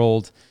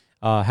 10-year-old,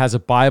 has a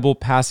Bible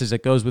passage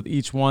that goes with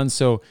each one.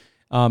 So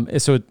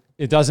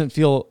it doesn't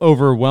feel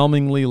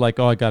overwhelmingly like,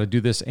 oh, I got to do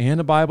this and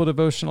a Bible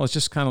devotional. It's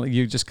just kind of,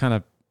 you just kind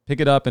of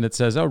pick it up and it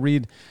says, oh,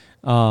 read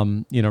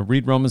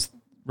Romans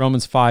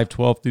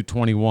 5:12 through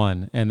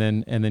 21. And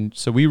then,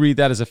 so we read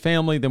that as a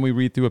family, then we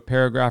read through a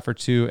paragraph or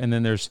two, and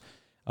then there's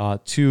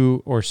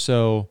 2 or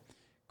so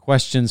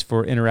questions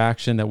for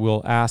interaction that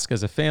we'll ask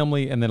as a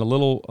family, and then a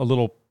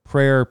little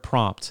prayer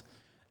prompt.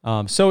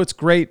 So it's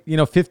great,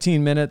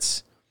 15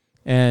 minutes,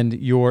 and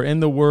you're in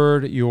the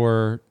Word,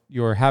 you're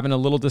having a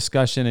little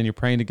discussion, and you're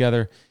praying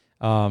together.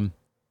 Highly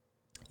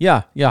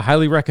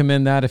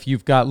recommend that if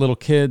you've got little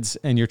kids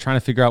and you're trying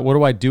to figure out, what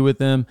do I do with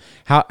them?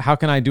 How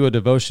can I do a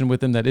devotion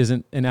with them that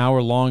isn't an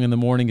hour long in the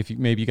morning if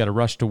maybe you got to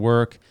rush to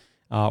work,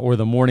 or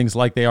the mornings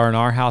like they are in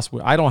our house.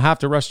 I don't have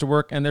to rush to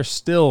work, and they're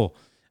still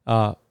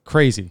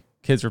crazy.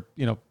 Kids are,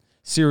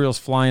 cereals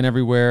flying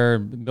everywhere,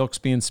 milk's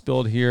being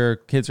spilled here,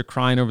 kids are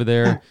crying over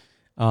there.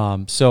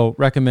 So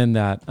recommend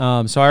that.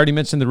 So I already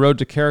mentioned The Road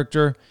to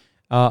Character.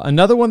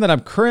 Another one that I'm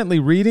currently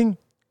reading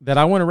that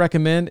I want to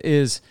recommend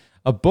is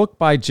a book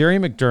by Jerry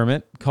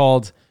McDermott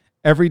called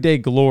Everyday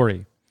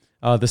Glory.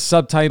 The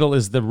subtitle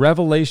is The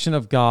Revelation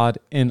of God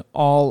in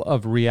All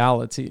of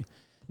Reality.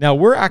 Now,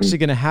 we're actually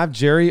going to have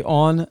Jerry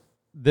on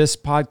this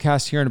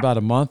podcast here in about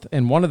a month,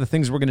 and one of the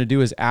things we're going to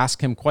do is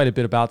ask him quite a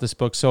bit about this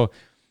book. So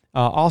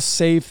I'll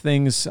save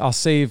things. I'll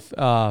save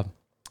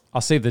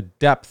the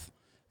depth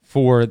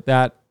for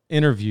that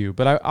interview.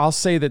 But I'll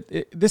say that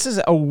this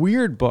is a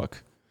weird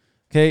book.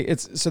 Okay,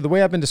 so the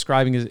way I've been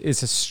describing it,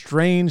 it's a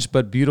strange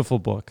but beautiful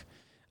book.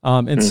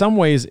 In some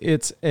ways,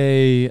 it's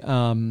a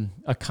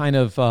kind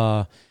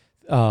of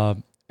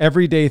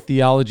everyday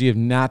theology of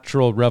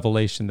natural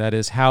revelation. That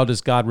is, how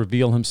does God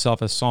reveal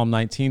Himself, as Psalm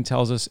 19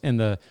 tells us, in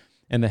the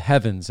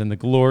heavens and the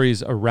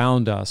glories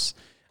around us,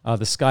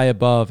 the sky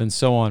above, and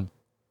so on.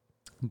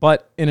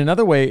 But in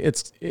another way,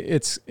 it's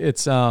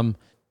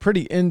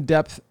pretty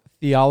in-depth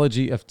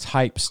theology of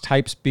types.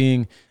 Types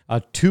being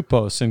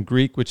tupos in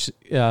Greek, which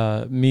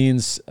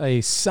means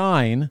a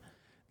sign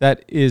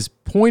that is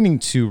pointing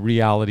to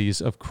realities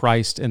of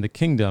Christ and the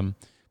kingdom,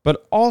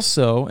 but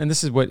also, and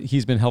this is what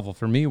he's been helpful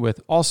for me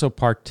with, also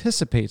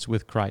participates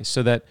with Christ,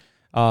 so that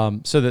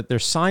they're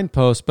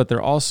signposts, but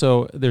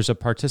there's a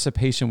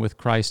participation with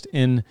Christ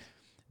in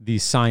the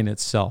sign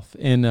itself.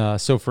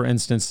 So for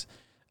instance,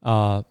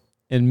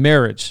 in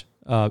marriage,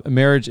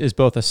 marriage is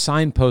both a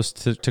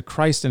signpost to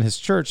Christ and His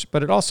church,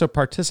 but it also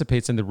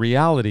participates in the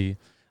reality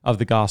of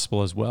the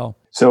gospel as well.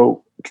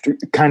 So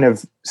kind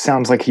of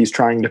sounds like he's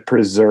trying to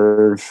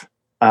preserve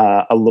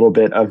a little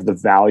bit of the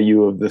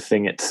value of the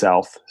thing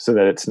itself, so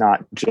that it's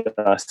not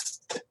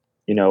just,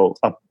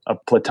 a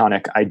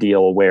platonic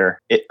ideal where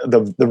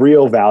the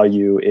real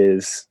value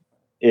is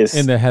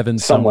in the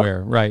heavens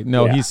somewhere. Right.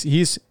 No, yeah.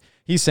 He's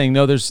saying,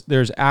 no,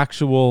 there's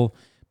actual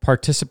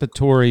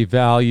participatory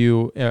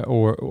value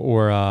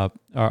or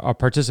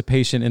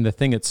participation in the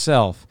thing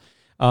itself.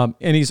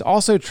 And he's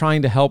also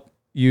trying to help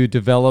you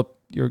develop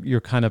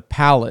your kind of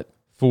palate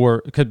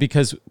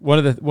because one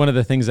of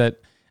the things that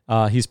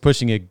he's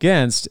pushing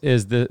against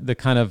is the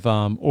kind of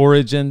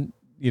origin,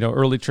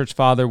 early church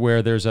father,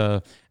 where there's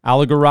a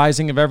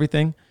allegorizing of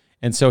everything.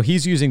 And so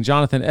he's using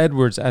Jonathan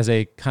Edwards as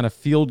a kind of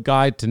field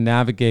guide to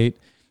navigate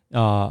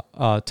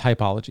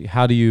typology.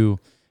 How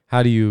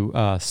do you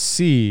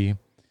see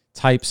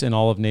types in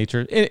all of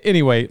nature?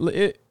 Anyway,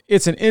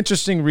 it's an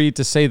interesting read,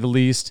 to say the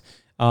least.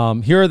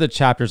 Here are the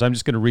chapters. I'm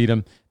just going to read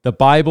them. The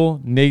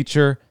Bible,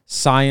 nature,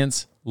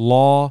 science,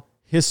 law,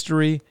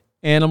 history,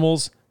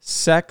 animals,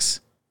 sex,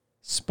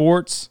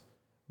 sports,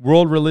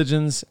 world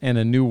religions, and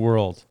a new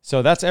world.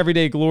 So that's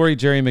Everyday Glory,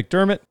 Jerry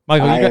McDermott.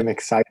 Michael, I am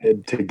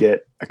excited to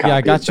get a copy. Yeah,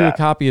 I got you a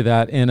copy of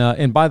that.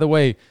 And by the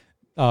way,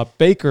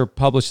 Baker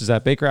publishes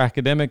that, Baker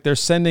Academic. They're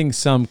sending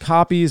some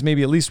copies,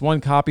 maybe at least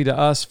one copy to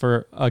us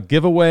for a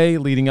giveaway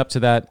leading up to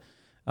that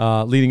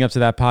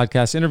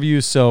podcast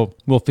interview. So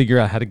we'll figure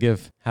out how to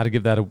give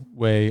that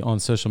away on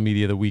social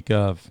media the week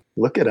of.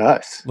 Look at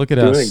us. Look at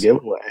doing us. a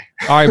giveaway.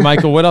 All right,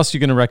 Michael, what else are you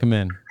going to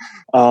recommend?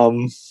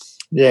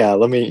 Yeah,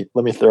 let me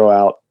throw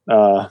out,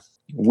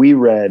 we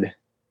read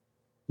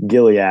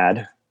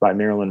Gilead by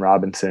Marilyn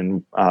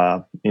Robinson,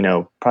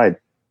 probably,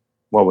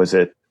 what was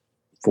it?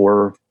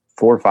 4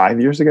 or 5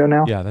 years ago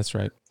now? Yeah, that's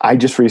right. I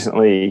just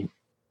recently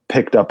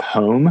picked up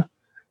Home,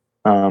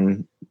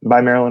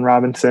 by Marilyn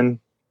Robinson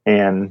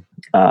and,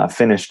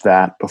 finished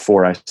that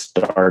before I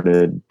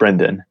started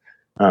Brendan.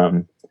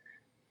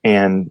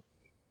 And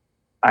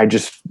I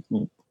just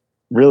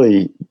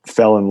really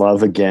fell in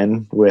love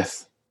again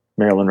with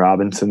Marilyn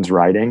Robinson's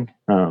writing.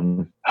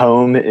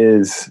 Home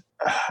is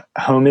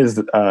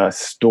a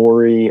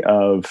story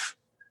of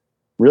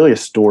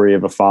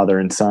a father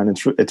and son.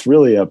 It's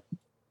really a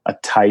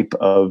type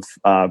of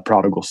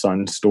prodigal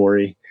son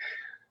story,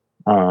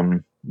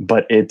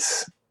 but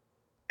it's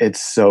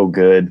so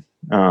good.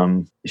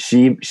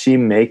 She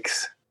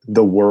makes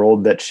the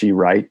world that she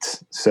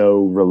writes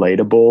so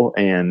relatable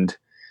and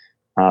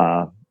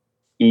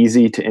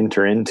easy to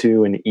enter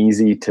into and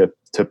easy to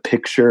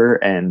picture,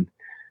 and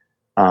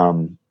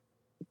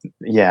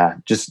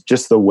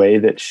just the way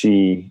that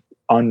she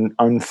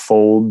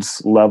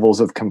unfolds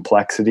levels of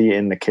complexity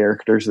in the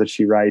characters that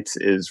she writes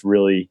is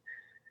really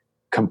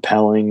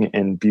compelling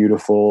and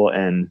beautiful.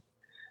 And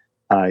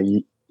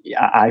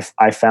I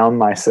found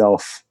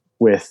myself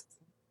with,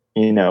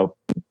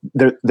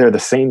 they're the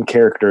same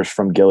characters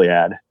from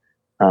Gilead,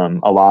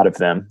 a lot of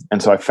them,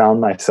 and so I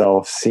found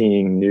myself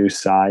seeing new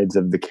sides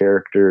of the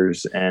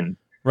characters. And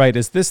right,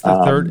 is this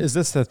the third? Is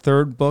this the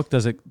third book?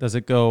 Does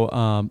it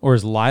go? Or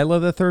is Lila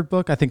the third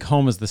book? I think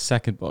Home is the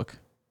second book.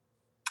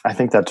 I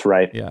think that's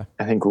right. Yeah,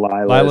 I think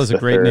Lila's a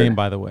great name,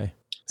 by the way.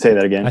 Say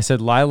that again. I said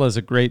Lila's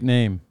a great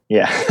name.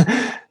 Yeah,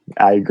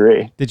 I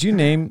agree. Did you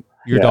name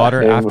your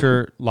daughter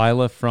after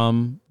Lila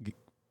from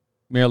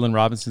Marilyn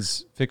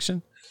Robinson's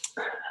fiction?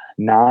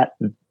 Not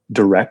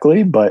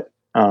directly, but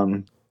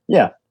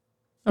yeah.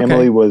 Okay.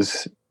 Emily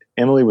was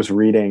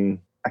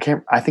reading.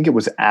 I think it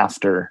was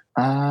after.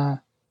 I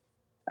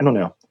don't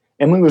know.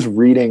 Emily was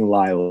reading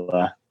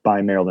Lila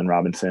by Marilyn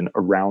Robinson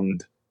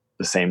around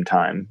the same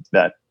time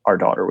that our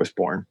daughter was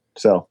born.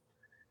 So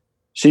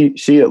she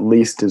at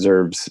least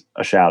deserves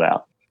a shout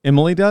out.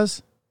 Emily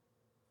does?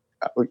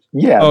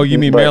 Yeah. Oh, you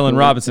mean Marilyn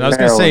Robinson? I was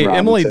going to say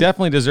Emily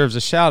definitely deserves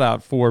a shout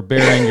out for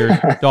bearing your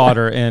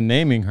daughter and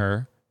naming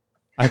her.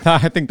 I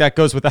think that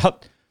goes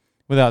without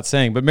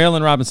saying, but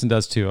Marilyn Robinson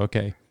does too.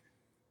 Okay.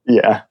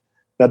 Yeah,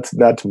 that's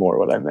more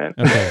what I meant.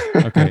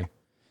 Okay.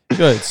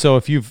 Good. So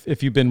if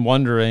you've been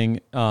wondering,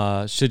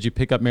 should you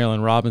pick up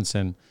Marilyn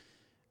Robinson,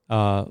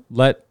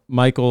 let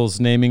Michael's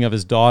naming of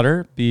his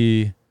daughter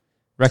be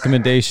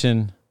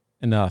recommendation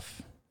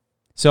enough.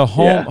 So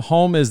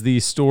Home is the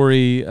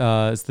story.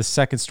 It's the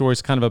second story.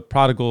 It's kind of a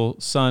prodigal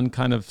son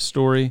kind of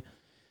story,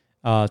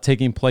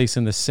 taking place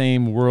in the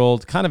same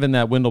world, kind of in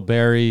that Wendell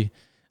Berry.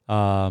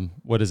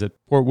 What is it?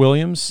 Port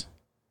Williams.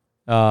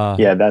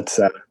 Yeah,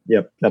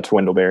 that's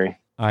Wendell Berry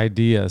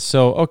idea.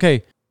 So,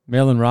 okay.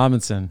 Marilyn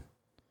Robinson.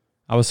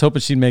 I was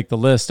hoping she'd make the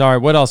list. All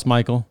right. What else,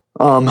 Michael?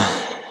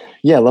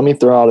 Yeah, let me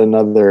throw out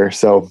another.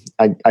 So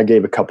I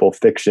gave a couple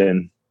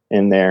fiction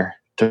in there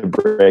to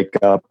break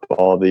up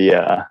all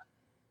the,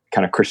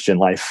 kind of Christian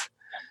life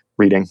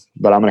reading,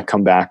 but I'm going to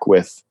come back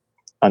with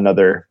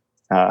another,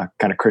 kind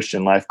of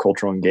Christian life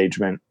cultural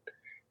engagement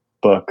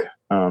book.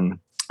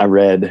 I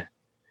read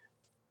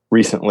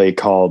recently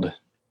called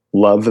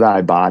Love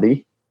Thy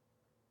Body,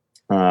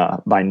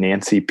 by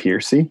Nancy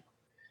Pearcey.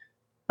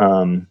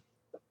 And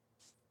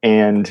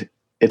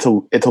it's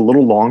a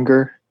little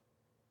longer.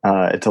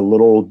 It's a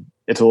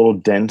little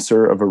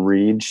denser of a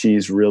read.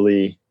 She's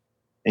really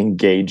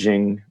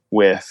engaging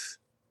with,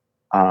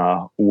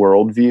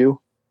 worldview,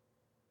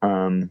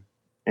 and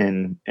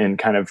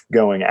kind of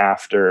going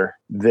after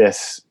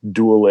this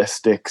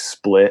dualistic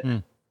split,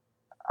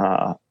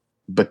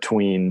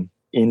 between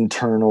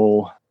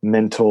internal,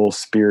 mental,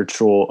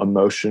 spiritual,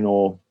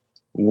 emotional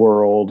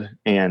world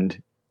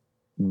and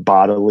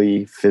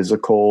bodily,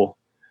 physical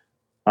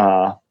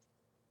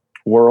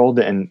world.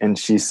 And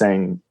she's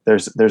saying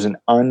there's an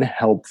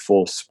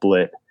unhelpful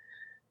split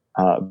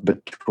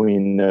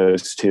between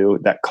those two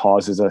that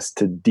causes us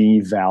to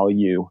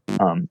devalue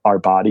our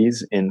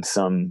bodies in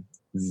some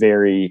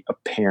very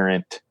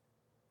apparent,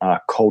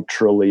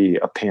 culturally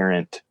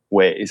apparent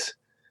ways.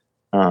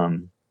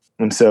 And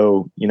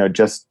so,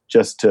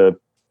 just to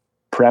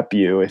prep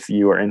you, if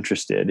you are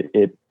interested,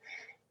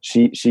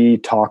 she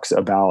talks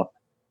about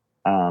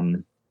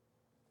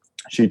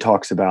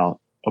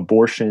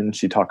abortion.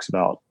 She talks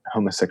about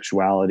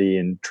homosexuality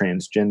and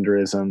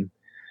transgenderism.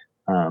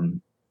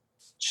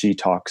 She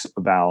talks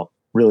about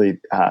really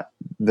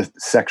the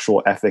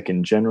sexual ethic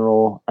in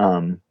general,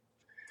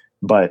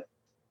 but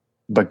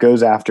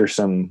goes after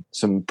some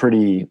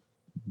pretty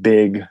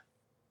big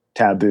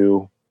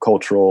taboo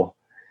cultural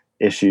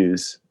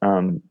issues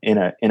in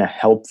a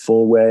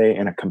helpful way,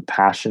 in a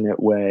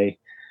compassionate way,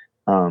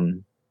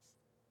 and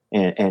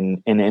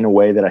in a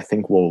way that I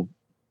think will,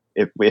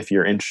 if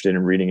you're interested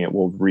in reading it,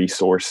 will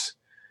resource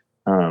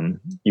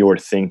your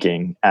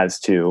thinking as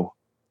to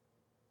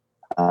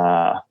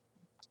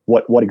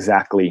what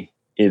exactly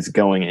is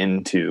going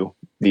into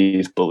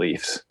these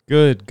beliefs.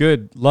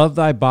 Good. Love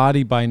Thy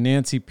Body by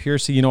Nancy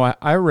Pearcey. You know,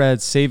 I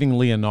read Saving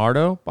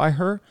Leonardo by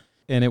her,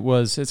 and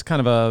it's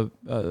kind of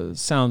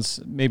sounds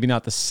maybe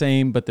not the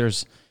same, but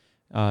there's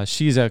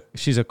she's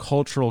a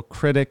cultural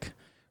critic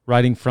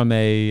writing from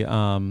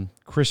a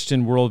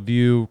Christian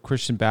worldview,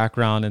 Christian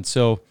background, and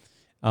so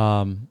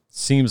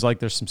seems like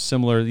there's some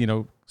similar. You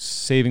know,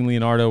 Saving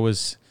Leonardo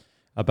was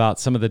about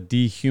some of the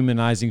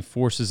dehumanizing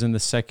forces in the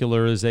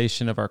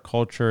secularization of our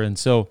culture, and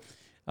so.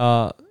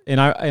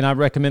 And I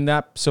recommend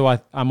that. So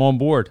I'm on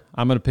board.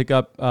 I'm going to pick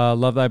up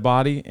Love Thy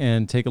Body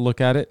and take a look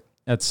at it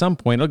at some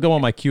point. It'll go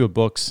on my queue of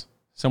books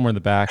somewhere in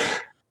the back.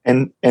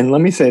 And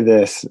let me say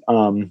this,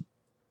 you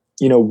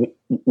know,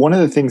 one of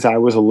the things I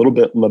was a little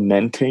bit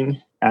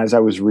lamenting as I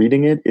was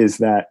reading it is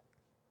that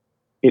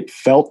it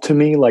felt to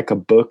me like a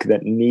book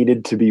that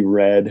needed to be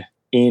read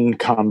in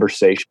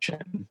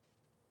conversation.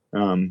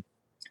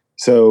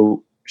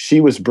 So she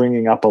was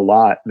bringing up a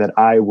lot that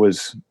I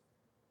was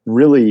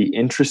really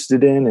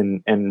interested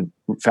in and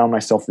found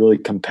myself really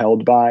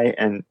compelled by.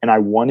 And I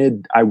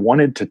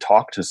wanted to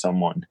talk to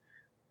someone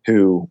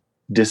who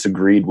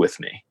disagreed with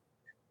me,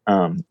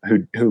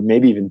 who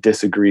maybe even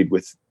disagreed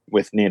with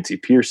Nancy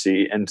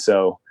Pearcey. And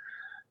so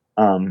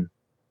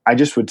I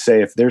just would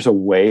say, if there's a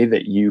way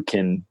that you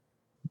can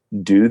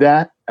do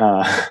that,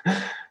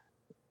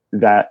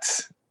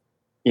 that's,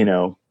 you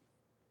know,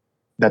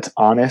 that's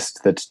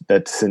honest,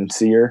 that's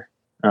sincere,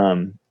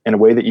 in a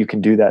way that you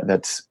can do that,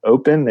 that's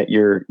open, that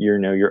you're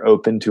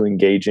open to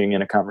engaging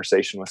in a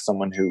conversation with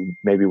someone who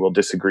maybe will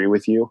disagree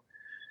with you.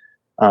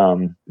 I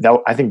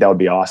think that would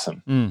be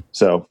awesome.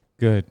 So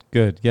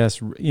good.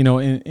 Yes. You know,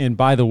 and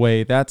by the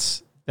way,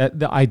 that's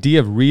the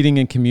idea of reading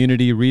in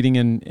community, reading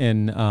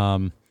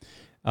in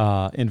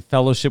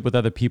fellowship with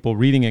other people,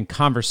 reading in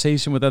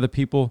conversation with other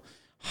people.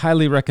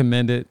 Highly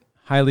recommend it.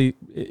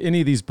 Any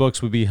of these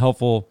books would be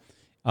helpful.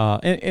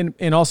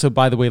 And also,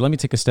 by the way, let me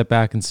take a step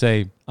back and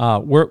say,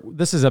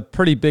 this is a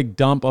pretty big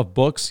dump of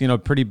books, you know,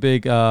 pretty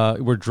big,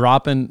 we're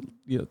dropping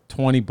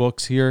 20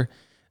 books here.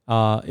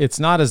 It's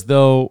not as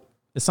though,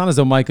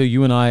 Michael,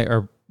 you and I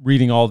are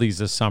reading all these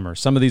this summer.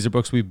 Some of these are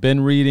books we've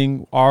been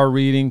reading, are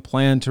reading,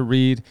 plan to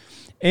read,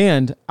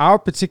 and our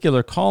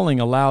particular calling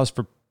allows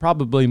for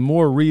probably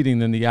more reading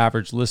than the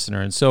average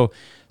listener. And so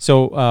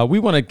we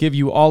want to give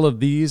you all of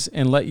these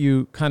and let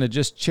you kind of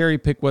just cherry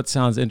pick what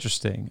sounds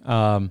interesting.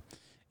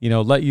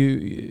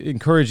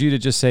 Encourage you to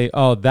just say,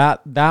 oh,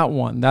 that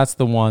one, that's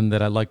the one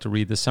that I'd like to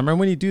read this summer. And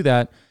when you do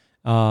that,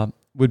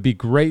 would be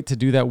great to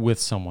do that with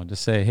someone, to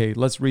say, hey,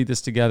 let's read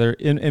this together.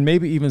 And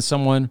maybe even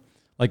someone,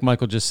 like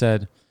Michael just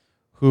said,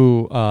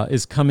 who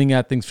is coming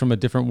at things from a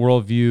different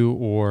worldview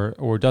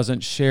or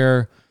doesn't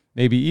share,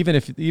 maybe even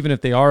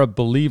if they are a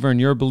believer and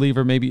you're a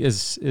believer, maybe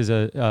is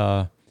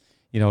a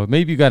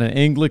maybe you got an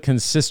Anglican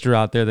sister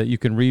out there that you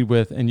can read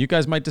with, and you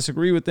guys might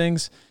disagree with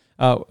things,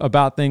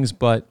 about things,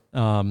 but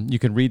you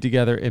can read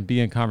together and be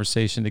in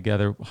conversation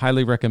together.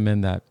 Highly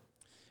recommend that.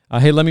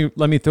 Hey, let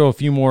me throw a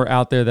few more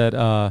out there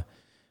that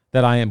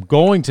I am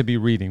going to be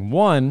reading.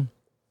 One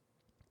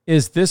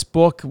is, this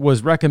book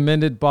was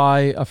recommended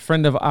by a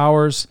friend of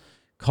ours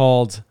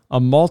called A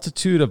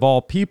Multitude of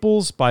All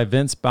Peoples by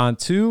Vince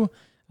Bantu,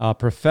 a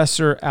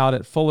professor out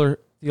at Fuller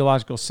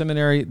Theological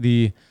Seminary.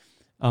 The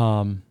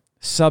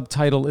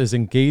subtitle is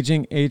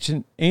Engaging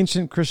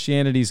Ancient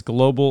Christianity's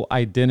Global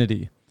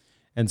Identity.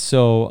 And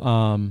so,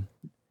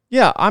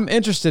 I'm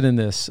interested in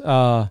this.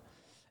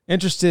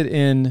 Interested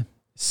in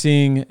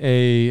seeing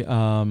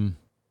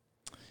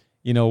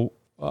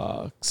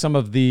some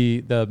of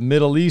the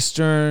Middle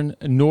Eastern,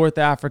 North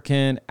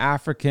African,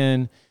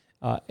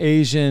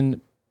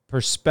 Asian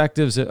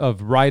perspectives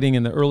of writing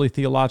in the early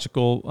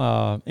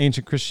theological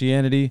ancient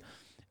Christianity.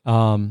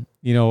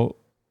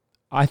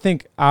 I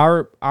think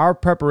our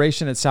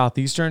preparation at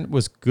Southeastern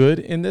was good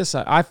in this.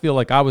 I feel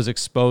like I was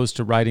exposed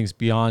to writings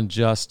beyond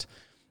just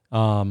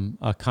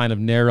a kind of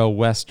narrow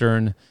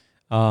Western,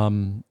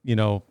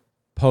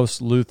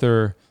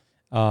 post-Luther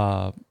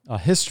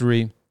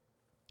history.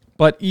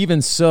 But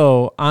even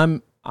so,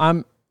 I'm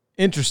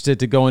interested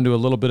to go into a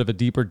little bit of a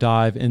deeper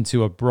dive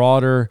into a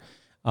broader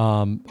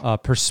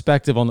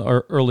perspective on the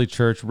early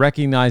church,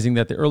 recognizing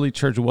that the early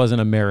church wasn't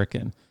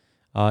American.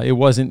 It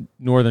wasn't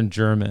Northern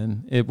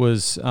German. It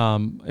was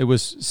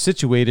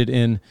situated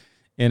in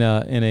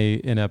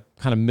a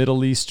kind of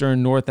Middle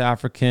Eastern, North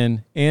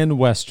African, and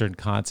Western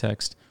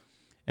context.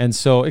 And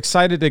so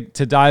excited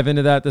to dive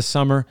into that this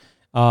summer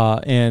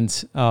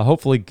and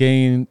hopefully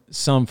gain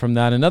some from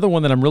that. Another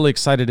one that I'm really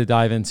excited to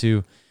dive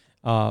into,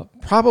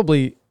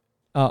 probably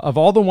of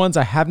all the ones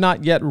I have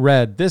not yet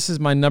read, this is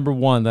my number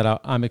one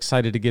that I'm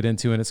excited to get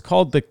into, and it's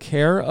called The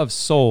Care of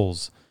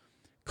Souls,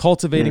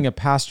 Cultivating a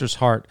Pastor's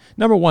Heart.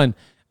 Number one,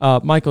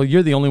 Michael,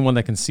 you're the only one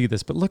that can see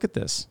this, but look at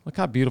this. Look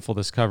how beautiful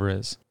this cover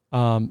is.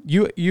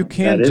 You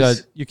can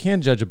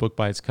judge a book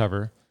by its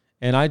cover,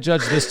 and I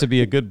judge this to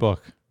be a good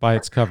book by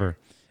its cover.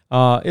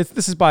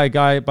 This is by a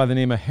guy by the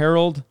name of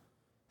Harold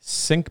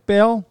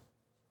Sinkbale.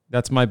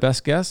 That's my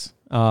best guess.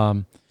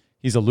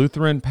 He's a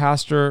Lutheran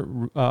pastor,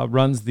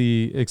 runs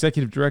the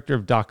executive director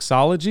of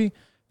Doxology,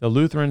 the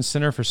Lutheran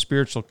Center for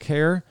Spiritual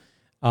Care.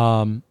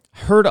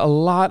 Heard a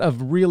lot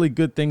of really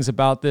good things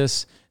about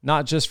this,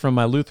 not just from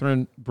my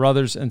Lutheran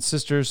brothers and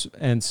sisters.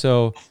 And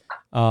so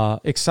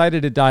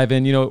excited to dive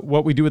in. You know,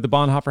 what we do with the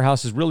Bonhoeffer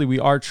House is really we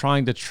are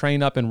trying to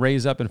train up and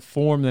raise up and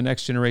form the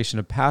next generation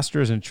of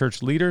pastors and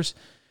church leaders.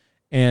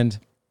 And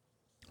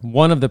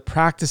one of the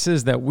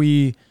practices that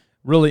we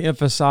really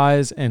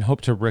emphasize and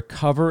hope to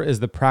recover is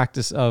the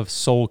practice of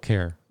soul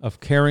care, of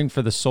caring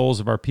for the souls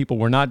of our people.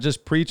 We're not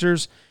just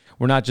preachers.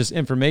 We're not just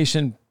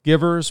information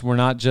givers. We're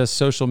not just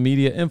social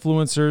media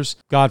influencers.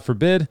 God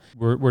forbid.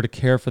 We're to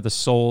care for the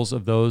souls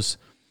of those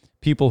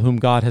people whom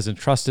God has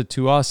entrusted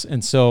to us.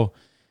 And so,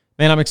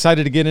 man, I'm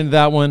excited to get into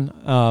that one.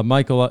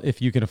 Michael,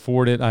 if you can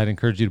afford it, I'd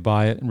encourage you to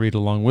buy it and read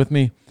along with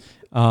me.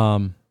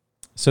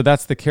 So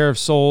that's The Care of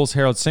Souls,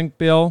 Harold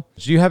Sinkbale.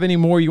 Do you have any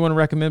more you want to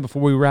recommend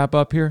before we wrap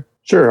up here?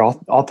 Sure,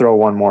 I'll throw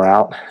one more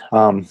out.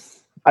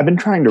 I've been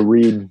trying to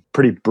read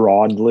pretty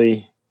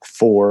broadly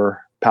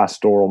for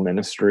pastoral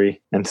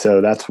ministry, and so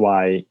that's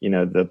why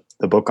the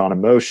book on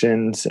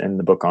emotions and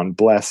the book on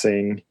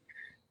blessing,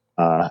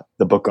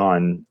 the book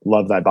on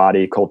love thy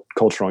body,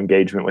 cultural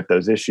engagement with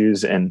those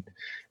issues, and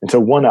so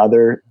one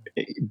other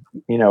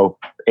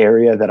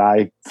area that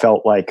I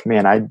felt like,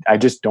 man, I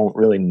just don't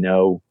really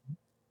know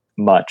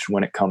much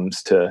when it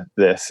comes to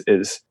this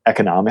is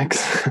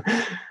economics.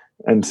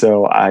 And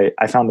so I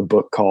found a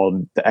book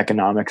called The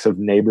Economics of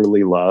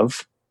Neighborly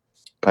Love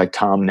by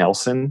Tom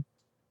Nelson,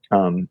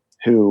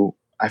 who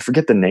I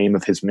forget the name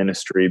of his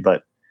ministry,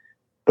 but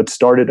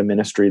started a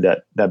ministry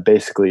that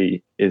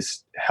basically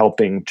is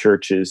helping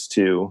churches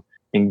to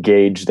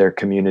engage their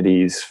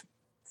communities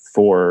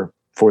for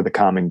the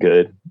common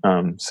good.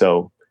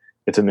 So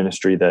it's a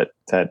ministry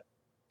that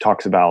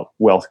talks about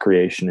wealth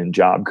creation and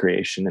job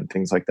creation and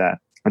things like that.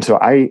 And so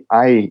I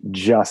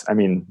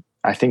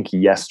think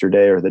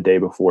yesterday or the day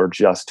before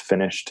just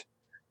finished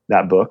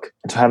that book.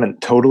 And so I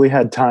haven't totally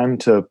had time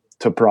to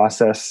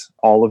process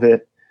all of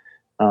it,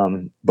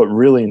 but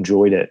really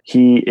enjoyed it.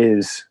 He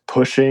is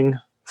pushing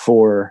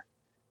for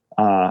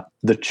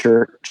the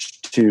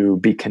church to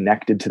be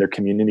connected to their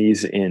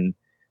communities in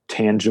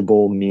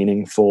tangible,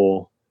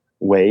 meaningful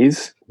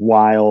ways,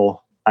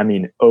 while,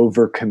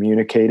 over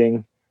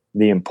communicating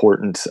the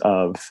importance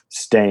of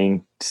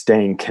staying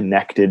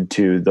connected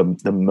to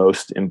the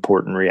most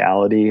important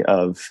reality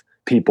of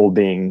people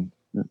being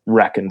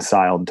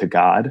reconciled to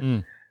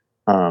God.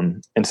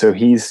 And so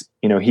he's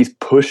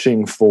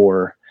pushing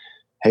for,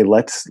 hey,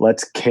 let's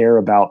care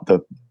about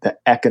the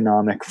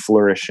economic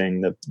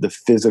flourishing, the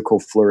physical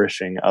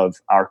flourishing of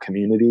our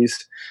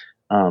communities,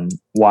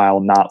 while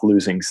not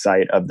losing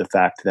sight of the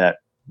fact that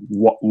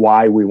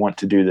why we want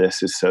to do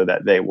this is so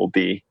that they will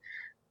be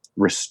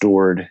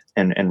restored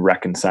and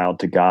reconciled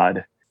to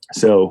God.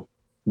 So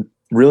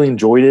really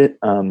enjoyed it.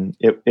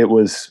 It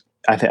was,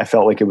 I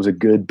felt like it was a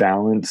good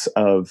balance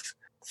of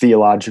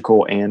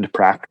theological and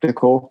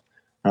practical.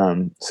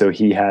 So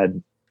he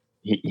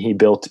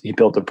built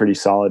a pretty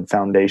solid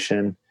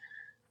foundation,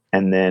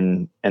 and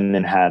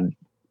then had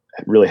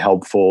really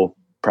helpful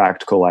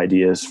practical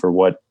ideas for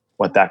what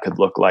that could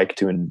look like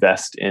to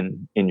invest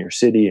in your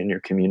city and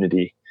your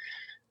community.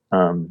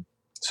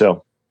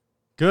 So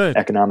good.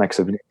 Economics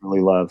of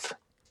Neighborly Love.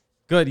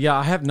 Good. Yeah,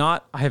 I have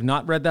not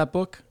read that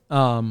book.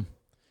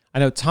 I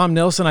know Tom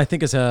Nelson, I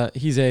think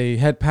he's a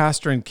head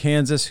pastor in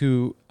Kansas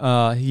who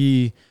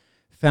he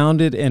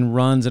founded and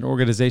runs an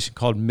organization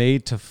called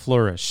Made to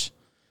Flourish.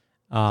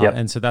 Yep.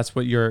 And so that's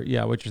what you're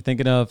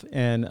thinking of.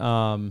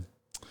 And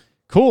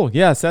cool.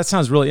 Yes, that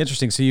sounds really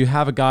interesting. So you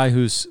have a guy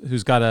who's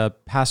got a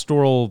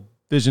pastoral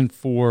vision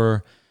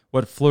for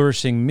what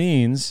flourishing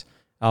means,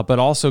 but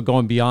also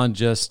going beyond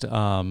just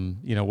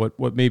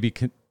what may be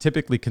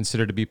typically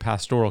considered to be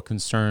pastoral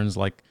concerns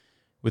like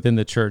within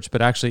the church,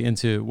 but actually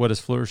into what does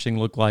flourishing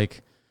look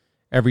like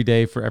every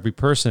day for every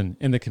person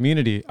in the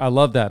community. I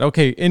love that.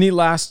 Okay, any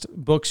last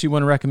books you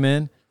want to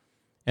recommend?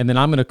 And then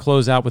I'm going to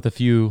close out with a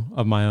few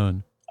of my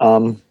own.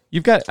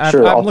 You've got,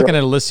 sure, I'm looking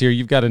at a list here.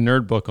 You've got a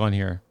nerd book on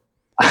here.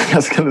 I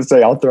was going to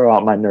say, I'll throw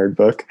out my nerd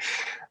book.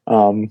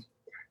 I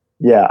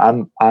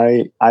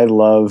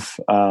love,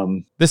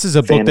 this is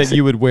a book that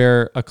you would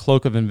wear a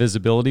cloak of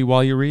invisibility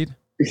while you read.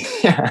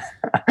 Yeah.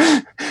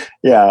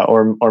 Yeah.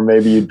 Or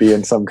maybe you'd be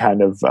in some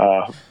kind of,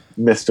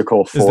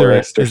 mystical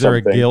forest or something. Is there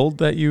a guild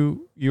that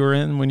you are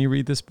in when you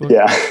read this book?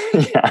 Yeah.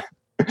 Yeah.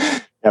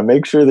 Yeah.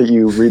 Make sure that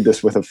you read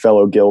this with a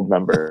fellow guild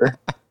member.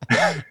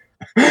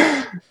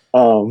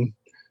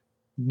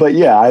 But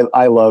yeah,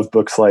 I love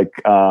books like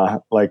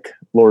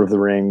Lord of the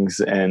Rings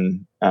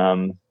and,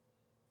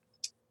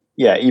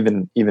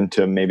 even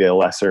to maybe a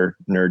lesser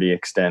nerdy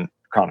extent,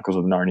 Chronicles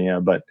of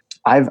Narnia. But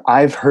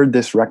I've heard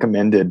this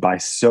recommended by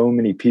so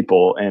many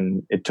people,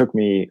 and it took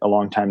me a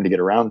long time to get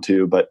around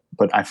to, but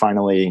I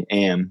finally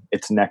am.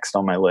 It's next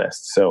on my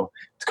list. So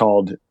it's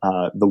called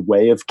The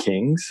Way of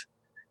Kings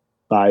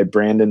by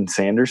Brandon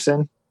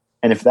Sanderson.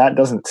 And if that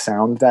doesn't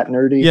sound that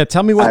nerdy, yeah,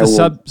 tell me what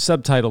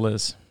subtitle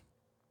is.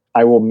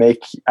 I will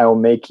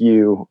make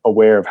you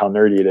aware of how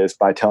nerdy it is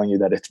by telling you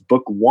that it's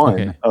book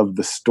 1 of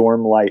the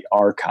Stormlight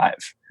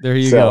Archive. There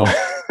you go.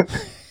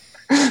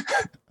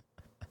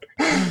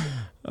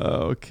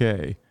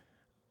 Okay.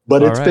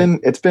 But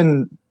it's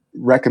been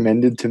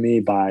recommended to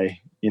me by,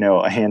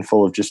 a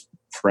handful of just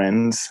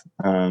friends.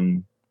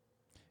 Guild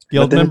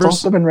members? It's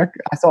also been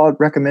I saw it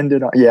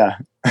recommended on,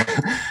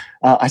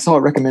 I saw it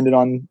recommended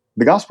on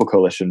the Gospel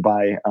Coalition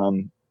by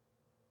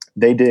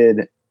they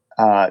did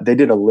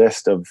a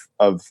list of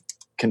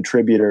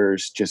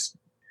contributors, just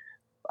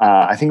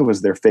I think it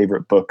was their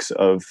favorite books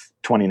of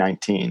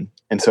 2019.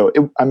 And so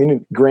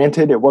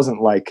granted, it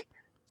wasn't like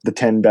the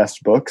 10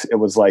 best books. It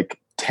was like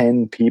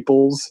 10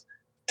 people's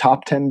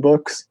top 10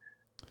 books.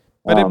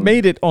 But it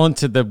made it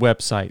onto the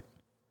website.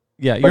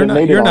 Yeah,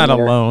 you're not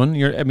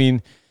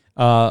alone.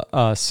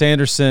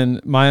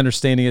 Sanderson, my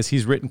understanding is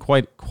he's written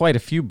quite a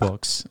few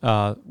books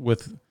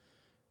with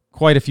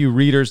quite a few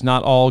readers,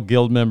 not all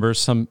guild members,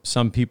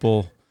 some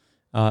people,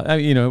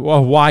 a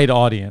wide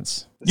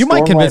audience. You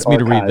might convince me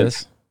to read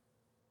this.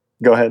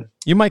 Go ahead.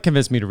 You might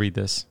convince me to read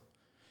this.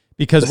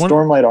 Because the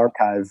Stormlight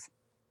Archive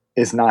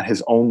is not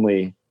his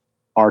only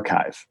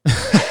archive.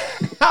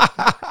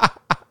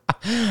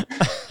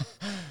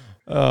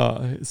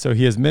 So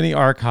he has many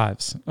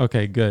archives.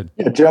 Okay, good.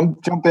 Yeah,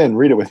 jump in,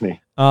 read it with me.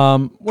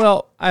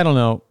 Well, I don't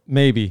know,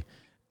 maybe.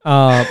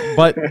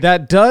 But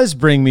that does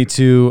bring me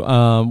to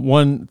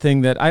one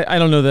thing that I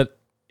don't know that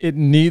it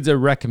needs a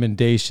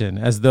recommendation,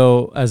 as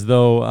though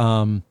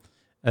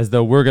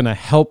we're going to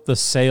help the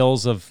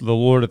sales of the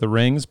Lord of the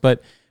Rings,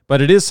 but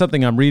it is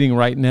something I'm reading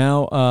right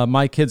now.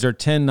 My kids are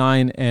 10,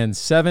 9, and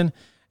 7,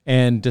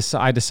 and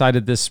I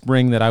decided this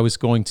spring that I was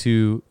going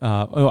to.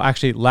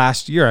 Actually,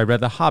 last year I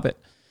read The Hobbit,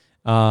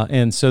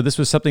 and so this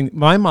was something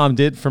my mom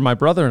did for my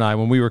brother and I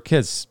when we were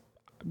kids.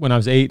 When I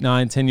was 8,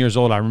 9, 10 years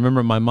old, I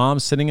remember my mom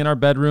sitting in our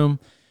bedroom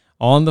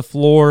on the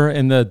floor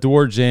in the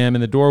door jamb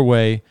in the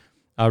doorway,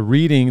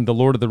 reading The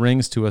Lord of the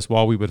Rings to us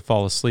while we would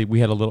fall asleep. We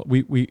had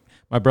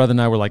my brother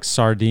and I were like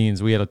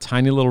sardines. We had a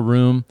tiny little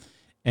room,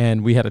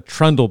 and we had a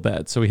trundle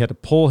bed. So we had to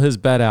pull his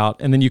bed out,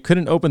 and then you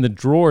couldn't open the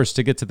drawers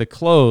to get to the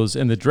clothes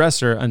in the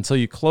dresser until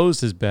you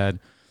closed his bed.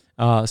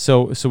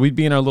 So we'd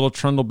be in our little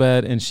trundle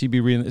bed, and she'd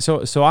be reading.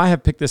 So I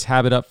have picked this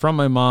habit up from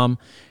my mom,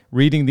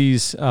 reading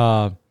these,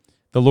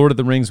 The Lord of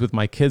the Rings with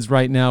my kids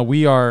right now.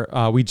 We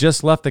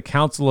just left the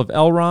Council of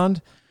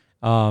Elrond,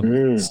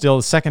 still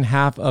the second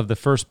half of the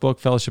first book,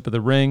 Fellowship of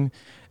the Ring.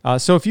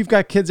 So if you've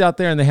got kids out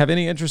there and they have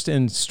any interest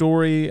in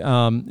story,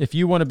 if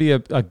you want to be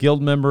a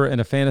guild member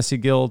in a fantasy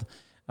guild,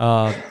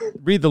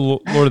 read the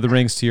Lord of the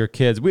Rings to your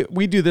kids.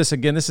 We do this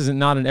again. This isn't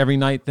not an every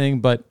night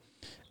thing, but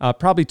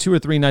probably 2 or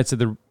 3 nights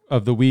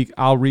of the week,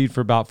 I'll read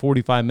for about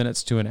 45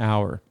 minutes to an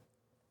hour,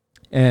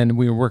 and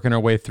we're working our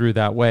way through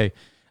that way.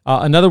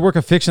 Another work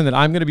of fiction that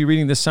I'm going to be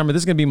reading this summer,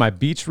 this is going to be my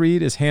beach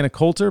read, is Hannah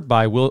Coulter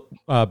by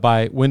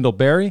Wendell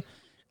Berry.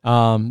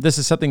 This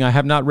is something I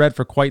have not read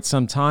for quite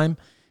some time,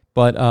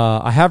 but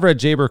I have read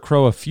Jayber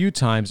Crow a few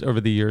times over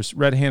the years,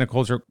 read Hannah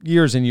Coulter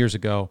years and years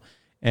ago,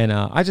 and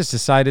I just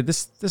decided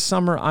this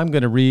summer I'm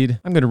going to read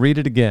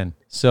it again.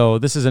 So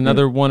this is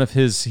another one of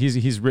his,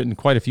 he's written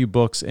quite a few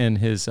books in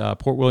his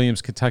Port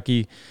Williams,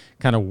 Kentucky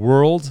kind of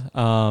world.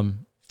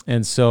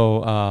 And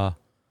so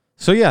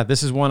yeah,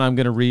 this is one I'm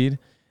going to read.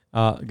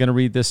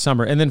 This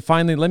summer. And then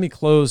finally, let me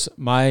close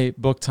my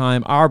book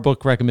time, our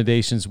book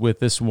recommendations, with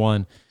this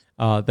one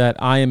that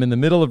I am in the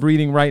middle of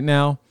reading right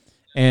now,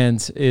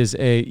 and is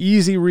a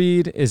easy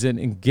read, is an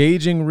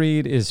engaging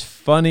read, is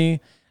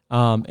funny,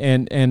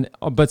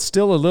 but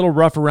still a little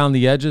rough around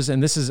the edges.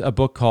 And this is a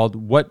book called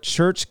What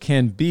Church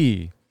Can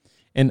Be,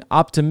 An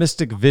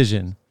Optimistic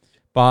Vision,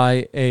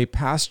 by a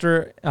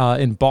pastor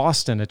in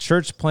Boston, a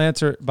church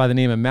planter by the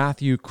name of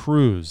Matthew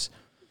Cruz.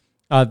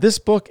 This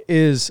book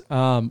is,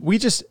 we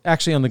just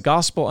actually on the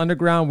Gospel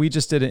Underground, we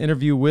just did an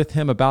interview with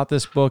him about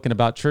this book and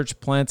about church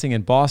planting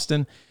in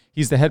Boston.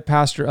 He's the head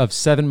pastor of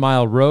 7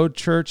 Mile Road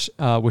Church,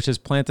 which has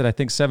planted, I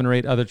think, 7 or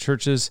 8 other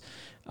churches.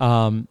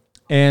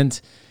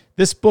 And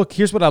this book,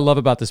 here's what I love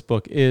about this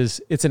book,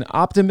 is it's an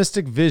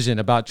optimistic vision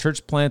about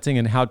church planting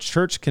and how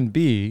church can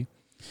be,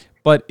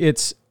 but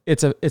it's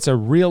a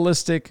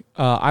realistic,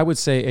 I would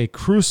say, a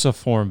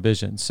cruciform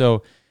vision.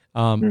 So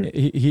so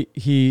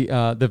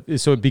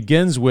it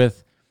begins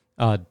with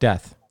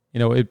death,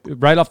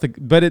 right off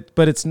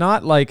but it's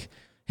not like,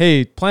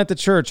 hey, plant the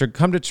church or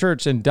come to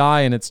church and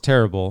die and it's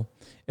terrible.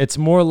 It's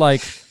more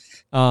like,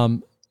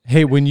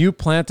 hey, when you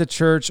plant a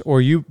church or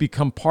you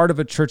become part of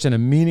a church in a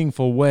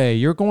meaningful way,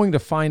 you're going to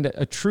find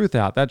a truth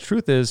out. That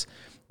truth is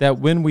that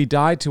when we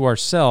die to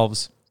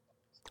ourselves,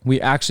 we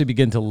actually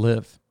begin to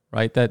live,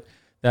 right? That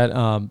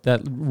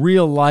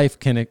real life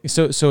can,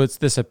 so it's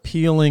this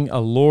appealing,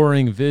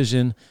 alluring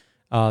vision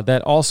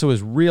that also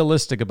is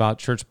realistic about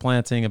church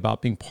planting,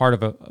 about being part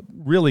of a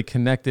really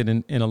connected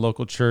in a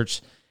local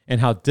church,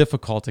 and how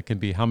difficult it can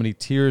be, how many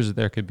tears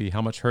there could be,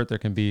 how much hurt there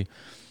can be.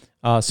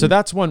 So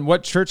that's one,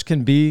 What Church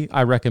Can Be.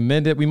 I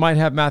recommend it. We might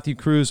have Matthew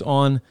Cruz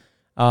on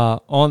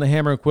the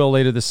Hammer and Quill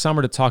later this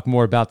summer to talk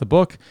more about the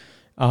book.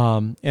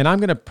 And I'm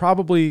going to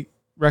probably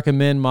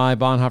recommend my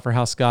Bonhoeffer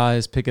House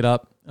guys pick it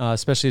up,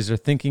 especially as they're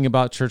thinking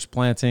about church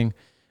planting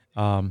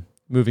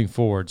moving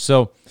forward.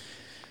 So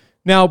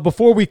now,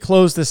 before we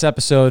close this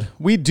episode,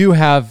 we do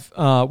have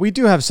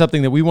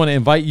something that we want to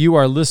invite you,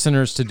 our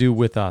listeners, to do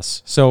with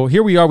us. So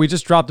here we are. We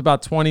just dropped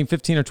about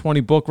 15 or 20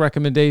 book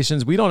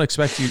recommendations. We don't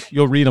expect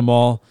you'll read them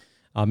all.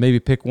 Maybe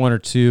pick one or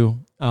two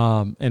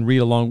and read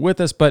along with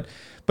us. But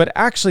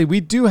actually, we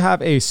do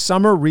have a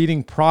summer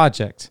reading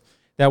project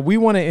that we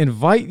want to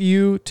invite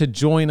you to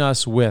join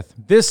us with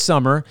this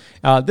summer.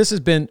 This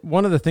has been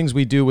one of the things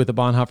we do with the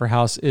Bonhoeffer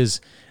House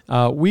is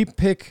we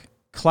pick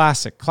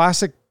classic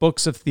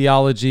books of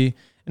theology,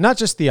 and not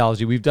just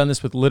theology. We've done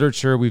this with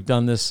literature. We've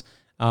done this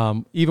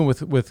even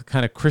with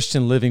kind of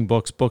Christian living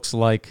books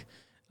like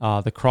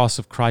The Cross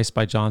of Christ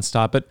by John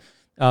Stott.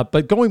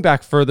 But going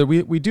back further,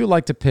 we do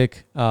like to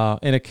pick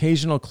an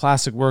occasional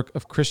classic work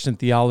of Christian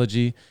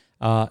theology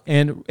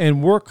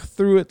and work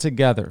through it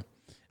together.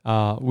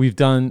 We've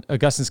done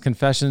Augustine's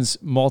Confessions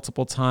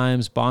multiple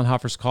times,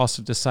 Bonhoeffer's Cost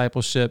of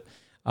Discipleship,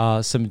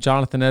 some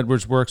Jonathan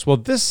Edwards works. Well,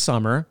 this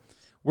summer,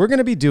 we're going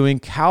to be doing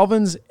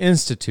Calvin's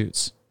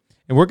Institutes,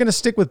 and we're going to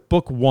stick with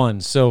Book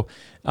 1. So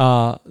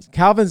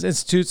Calvin's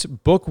Institutes,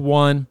 Book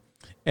 1,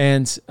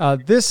 and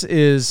this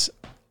is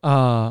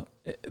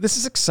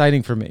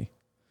exciting for me.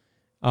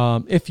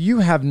 If you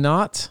have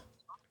not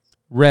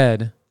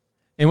read,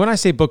 and when I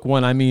say Book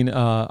 1, I mean,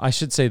 I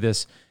should say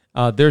this,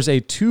 there's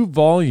a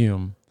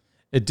 2-volume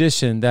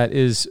edition that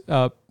is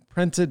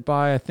printed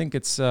by, I think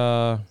it's,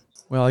 I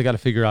got to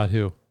figure out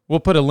who. We'll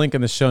put a link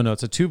in the show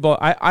notes.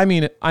 I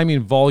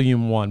mean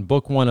volume 1,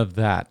 book 1 of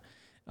that.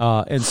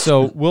 And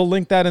so we'll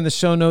link that in the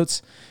show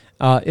notes.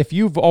 If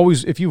you've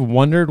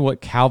wondered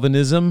what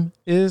Calvinism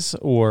is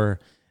or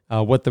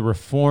what the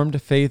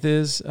Reformed faith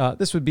is,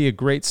 this would be a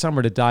great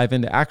summer to dive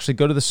into. Actually,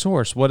 go to the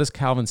source. What does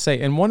Calvin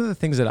say? And one of the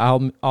things that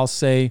I'll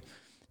say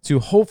to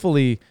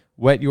hopefully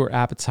whet your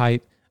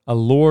appetite,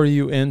 allure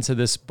you into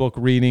this book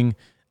reading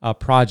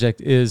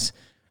project is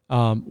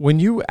when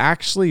you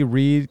actually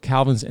read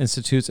Calvin's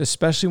Institutes,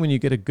 especially when you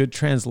get a good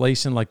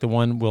translation like the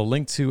one we'll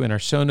link to in our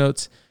show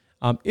notes,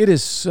 it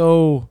is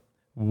so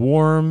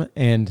warm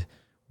and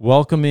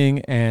welcoming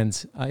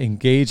and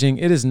engaging.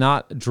 It is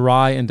not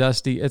dry and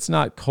dusty. It's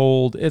not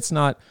cold. It's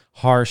not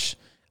harsh.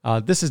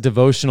 This is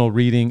devotional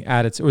reading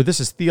this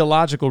is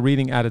theological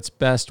reading at its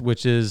best,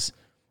 which is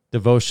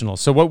devotional.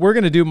 So what we're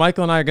going to do,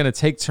 Michael and I are going to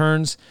take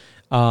turns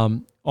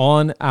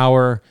on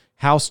our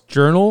house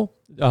journal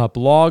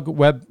blog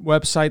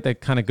website that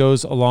kind of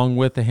goes along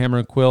with the Hammer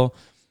and Quill.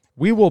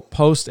 We will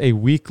post a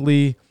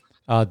weekly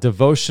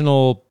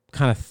devotional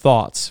kind of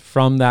thoughts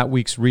from that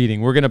week's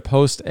reading. We're going to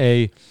post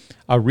a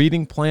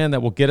reading plan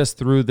that will get us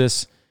through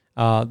this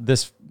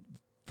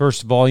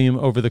first volume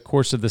over the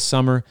course of the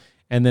summer.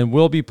 And then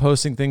we'll be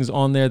posting things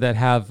on there that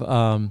have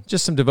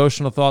just some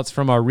devotional thoughts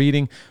from our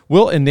reading.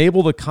 We'll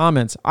enable the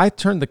comments. I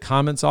turned the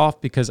comments off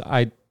because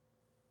I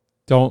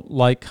don't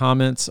like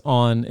comments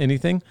on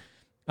anything.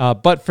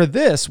 But for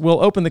this,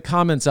 we'll open the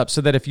comments up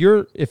so that if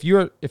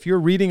you're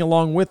reading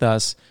along with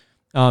us,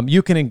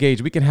 you can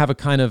engage. We can have a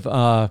kind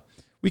of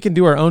we can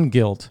do our own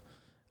guild,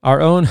 our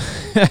own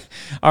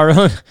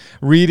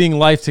reading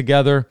life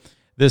together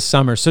this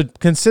summer. So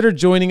consider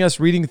joining us,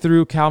 reading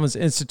through Calvin's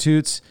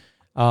Institutes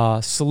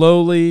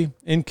slowly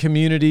in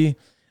community,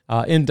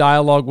 in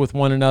dialogue with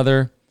one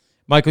another.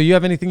 Michael, you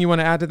have anything you want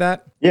to add to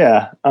that?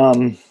 Yeah.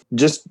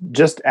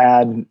 Just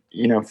add,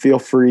 feel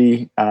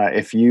free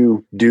if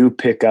you do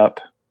pick up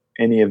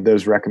any of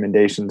those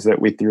recommendations that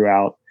we threw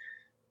out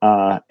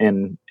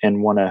and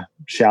want to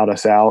shout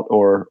us out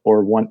or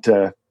want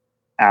to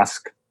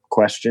ask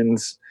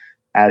questions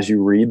as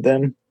you read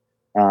them,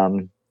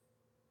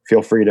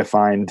 feel free to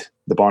find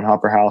the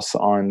Bonhoeffer House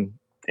on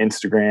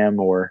Instagram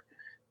or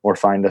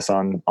find us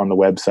on the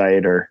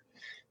website or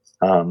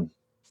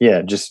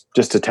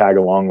just to tag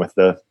along with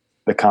the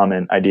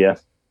comment idea.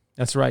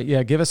 That's right.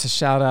 Yeah, give us a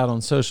shout out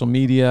on social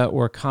media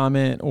or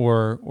comment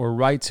or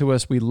write to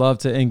us. We love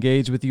to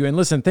engage with you. And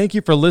listen, thank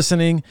you for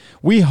listening.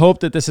 We hope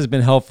that this has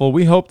been helpful.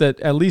 We hope that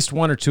at least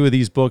one or two of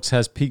these books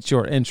has piqued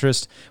your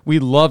interest.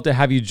 We'd love to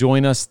have you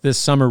join us this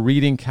summer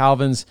reading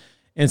Calvin's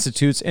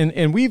Institutes.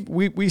 And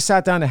we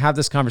sat down to have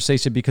this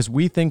conversation because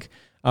we think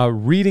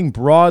reading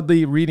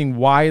broadly, reading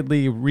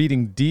widely,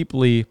 reading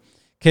deeply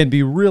can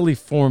be really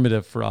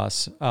formative for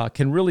us,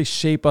 can really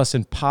shape us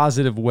in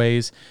positive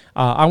ways.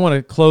 I want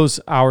to close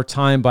our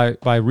time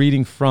by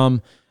reading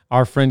from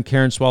our friend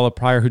Karen Swallow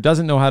Pryor, who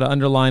doesn't know how to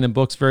underline in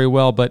books very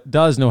well, but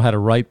does know how to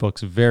write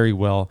books very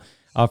well.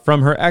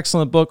 From her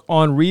excellent book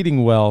on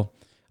reading well,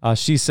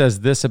 she says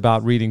this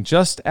about reading: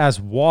 just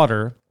as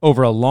water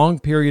over a long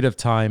period of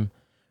time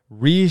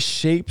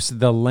reshapes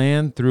the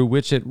land through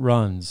which it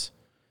runs,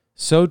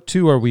 so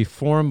too are we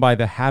formed by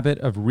the habit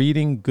of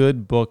reading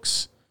good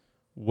books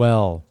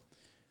well.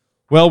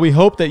 Well, we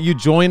hope that you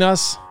join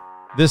us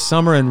this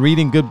summer in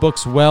reading good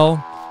books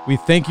well. We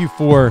thank you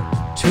for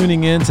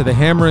tuning in to the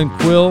Hammer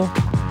Quill,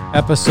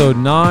 episode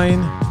 9,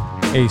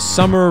 a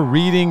summer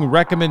reading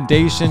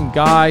recommendation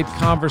guide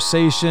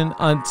conversation.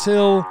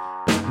 Until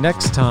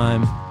next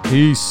time,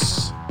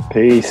 peace.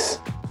 Peace.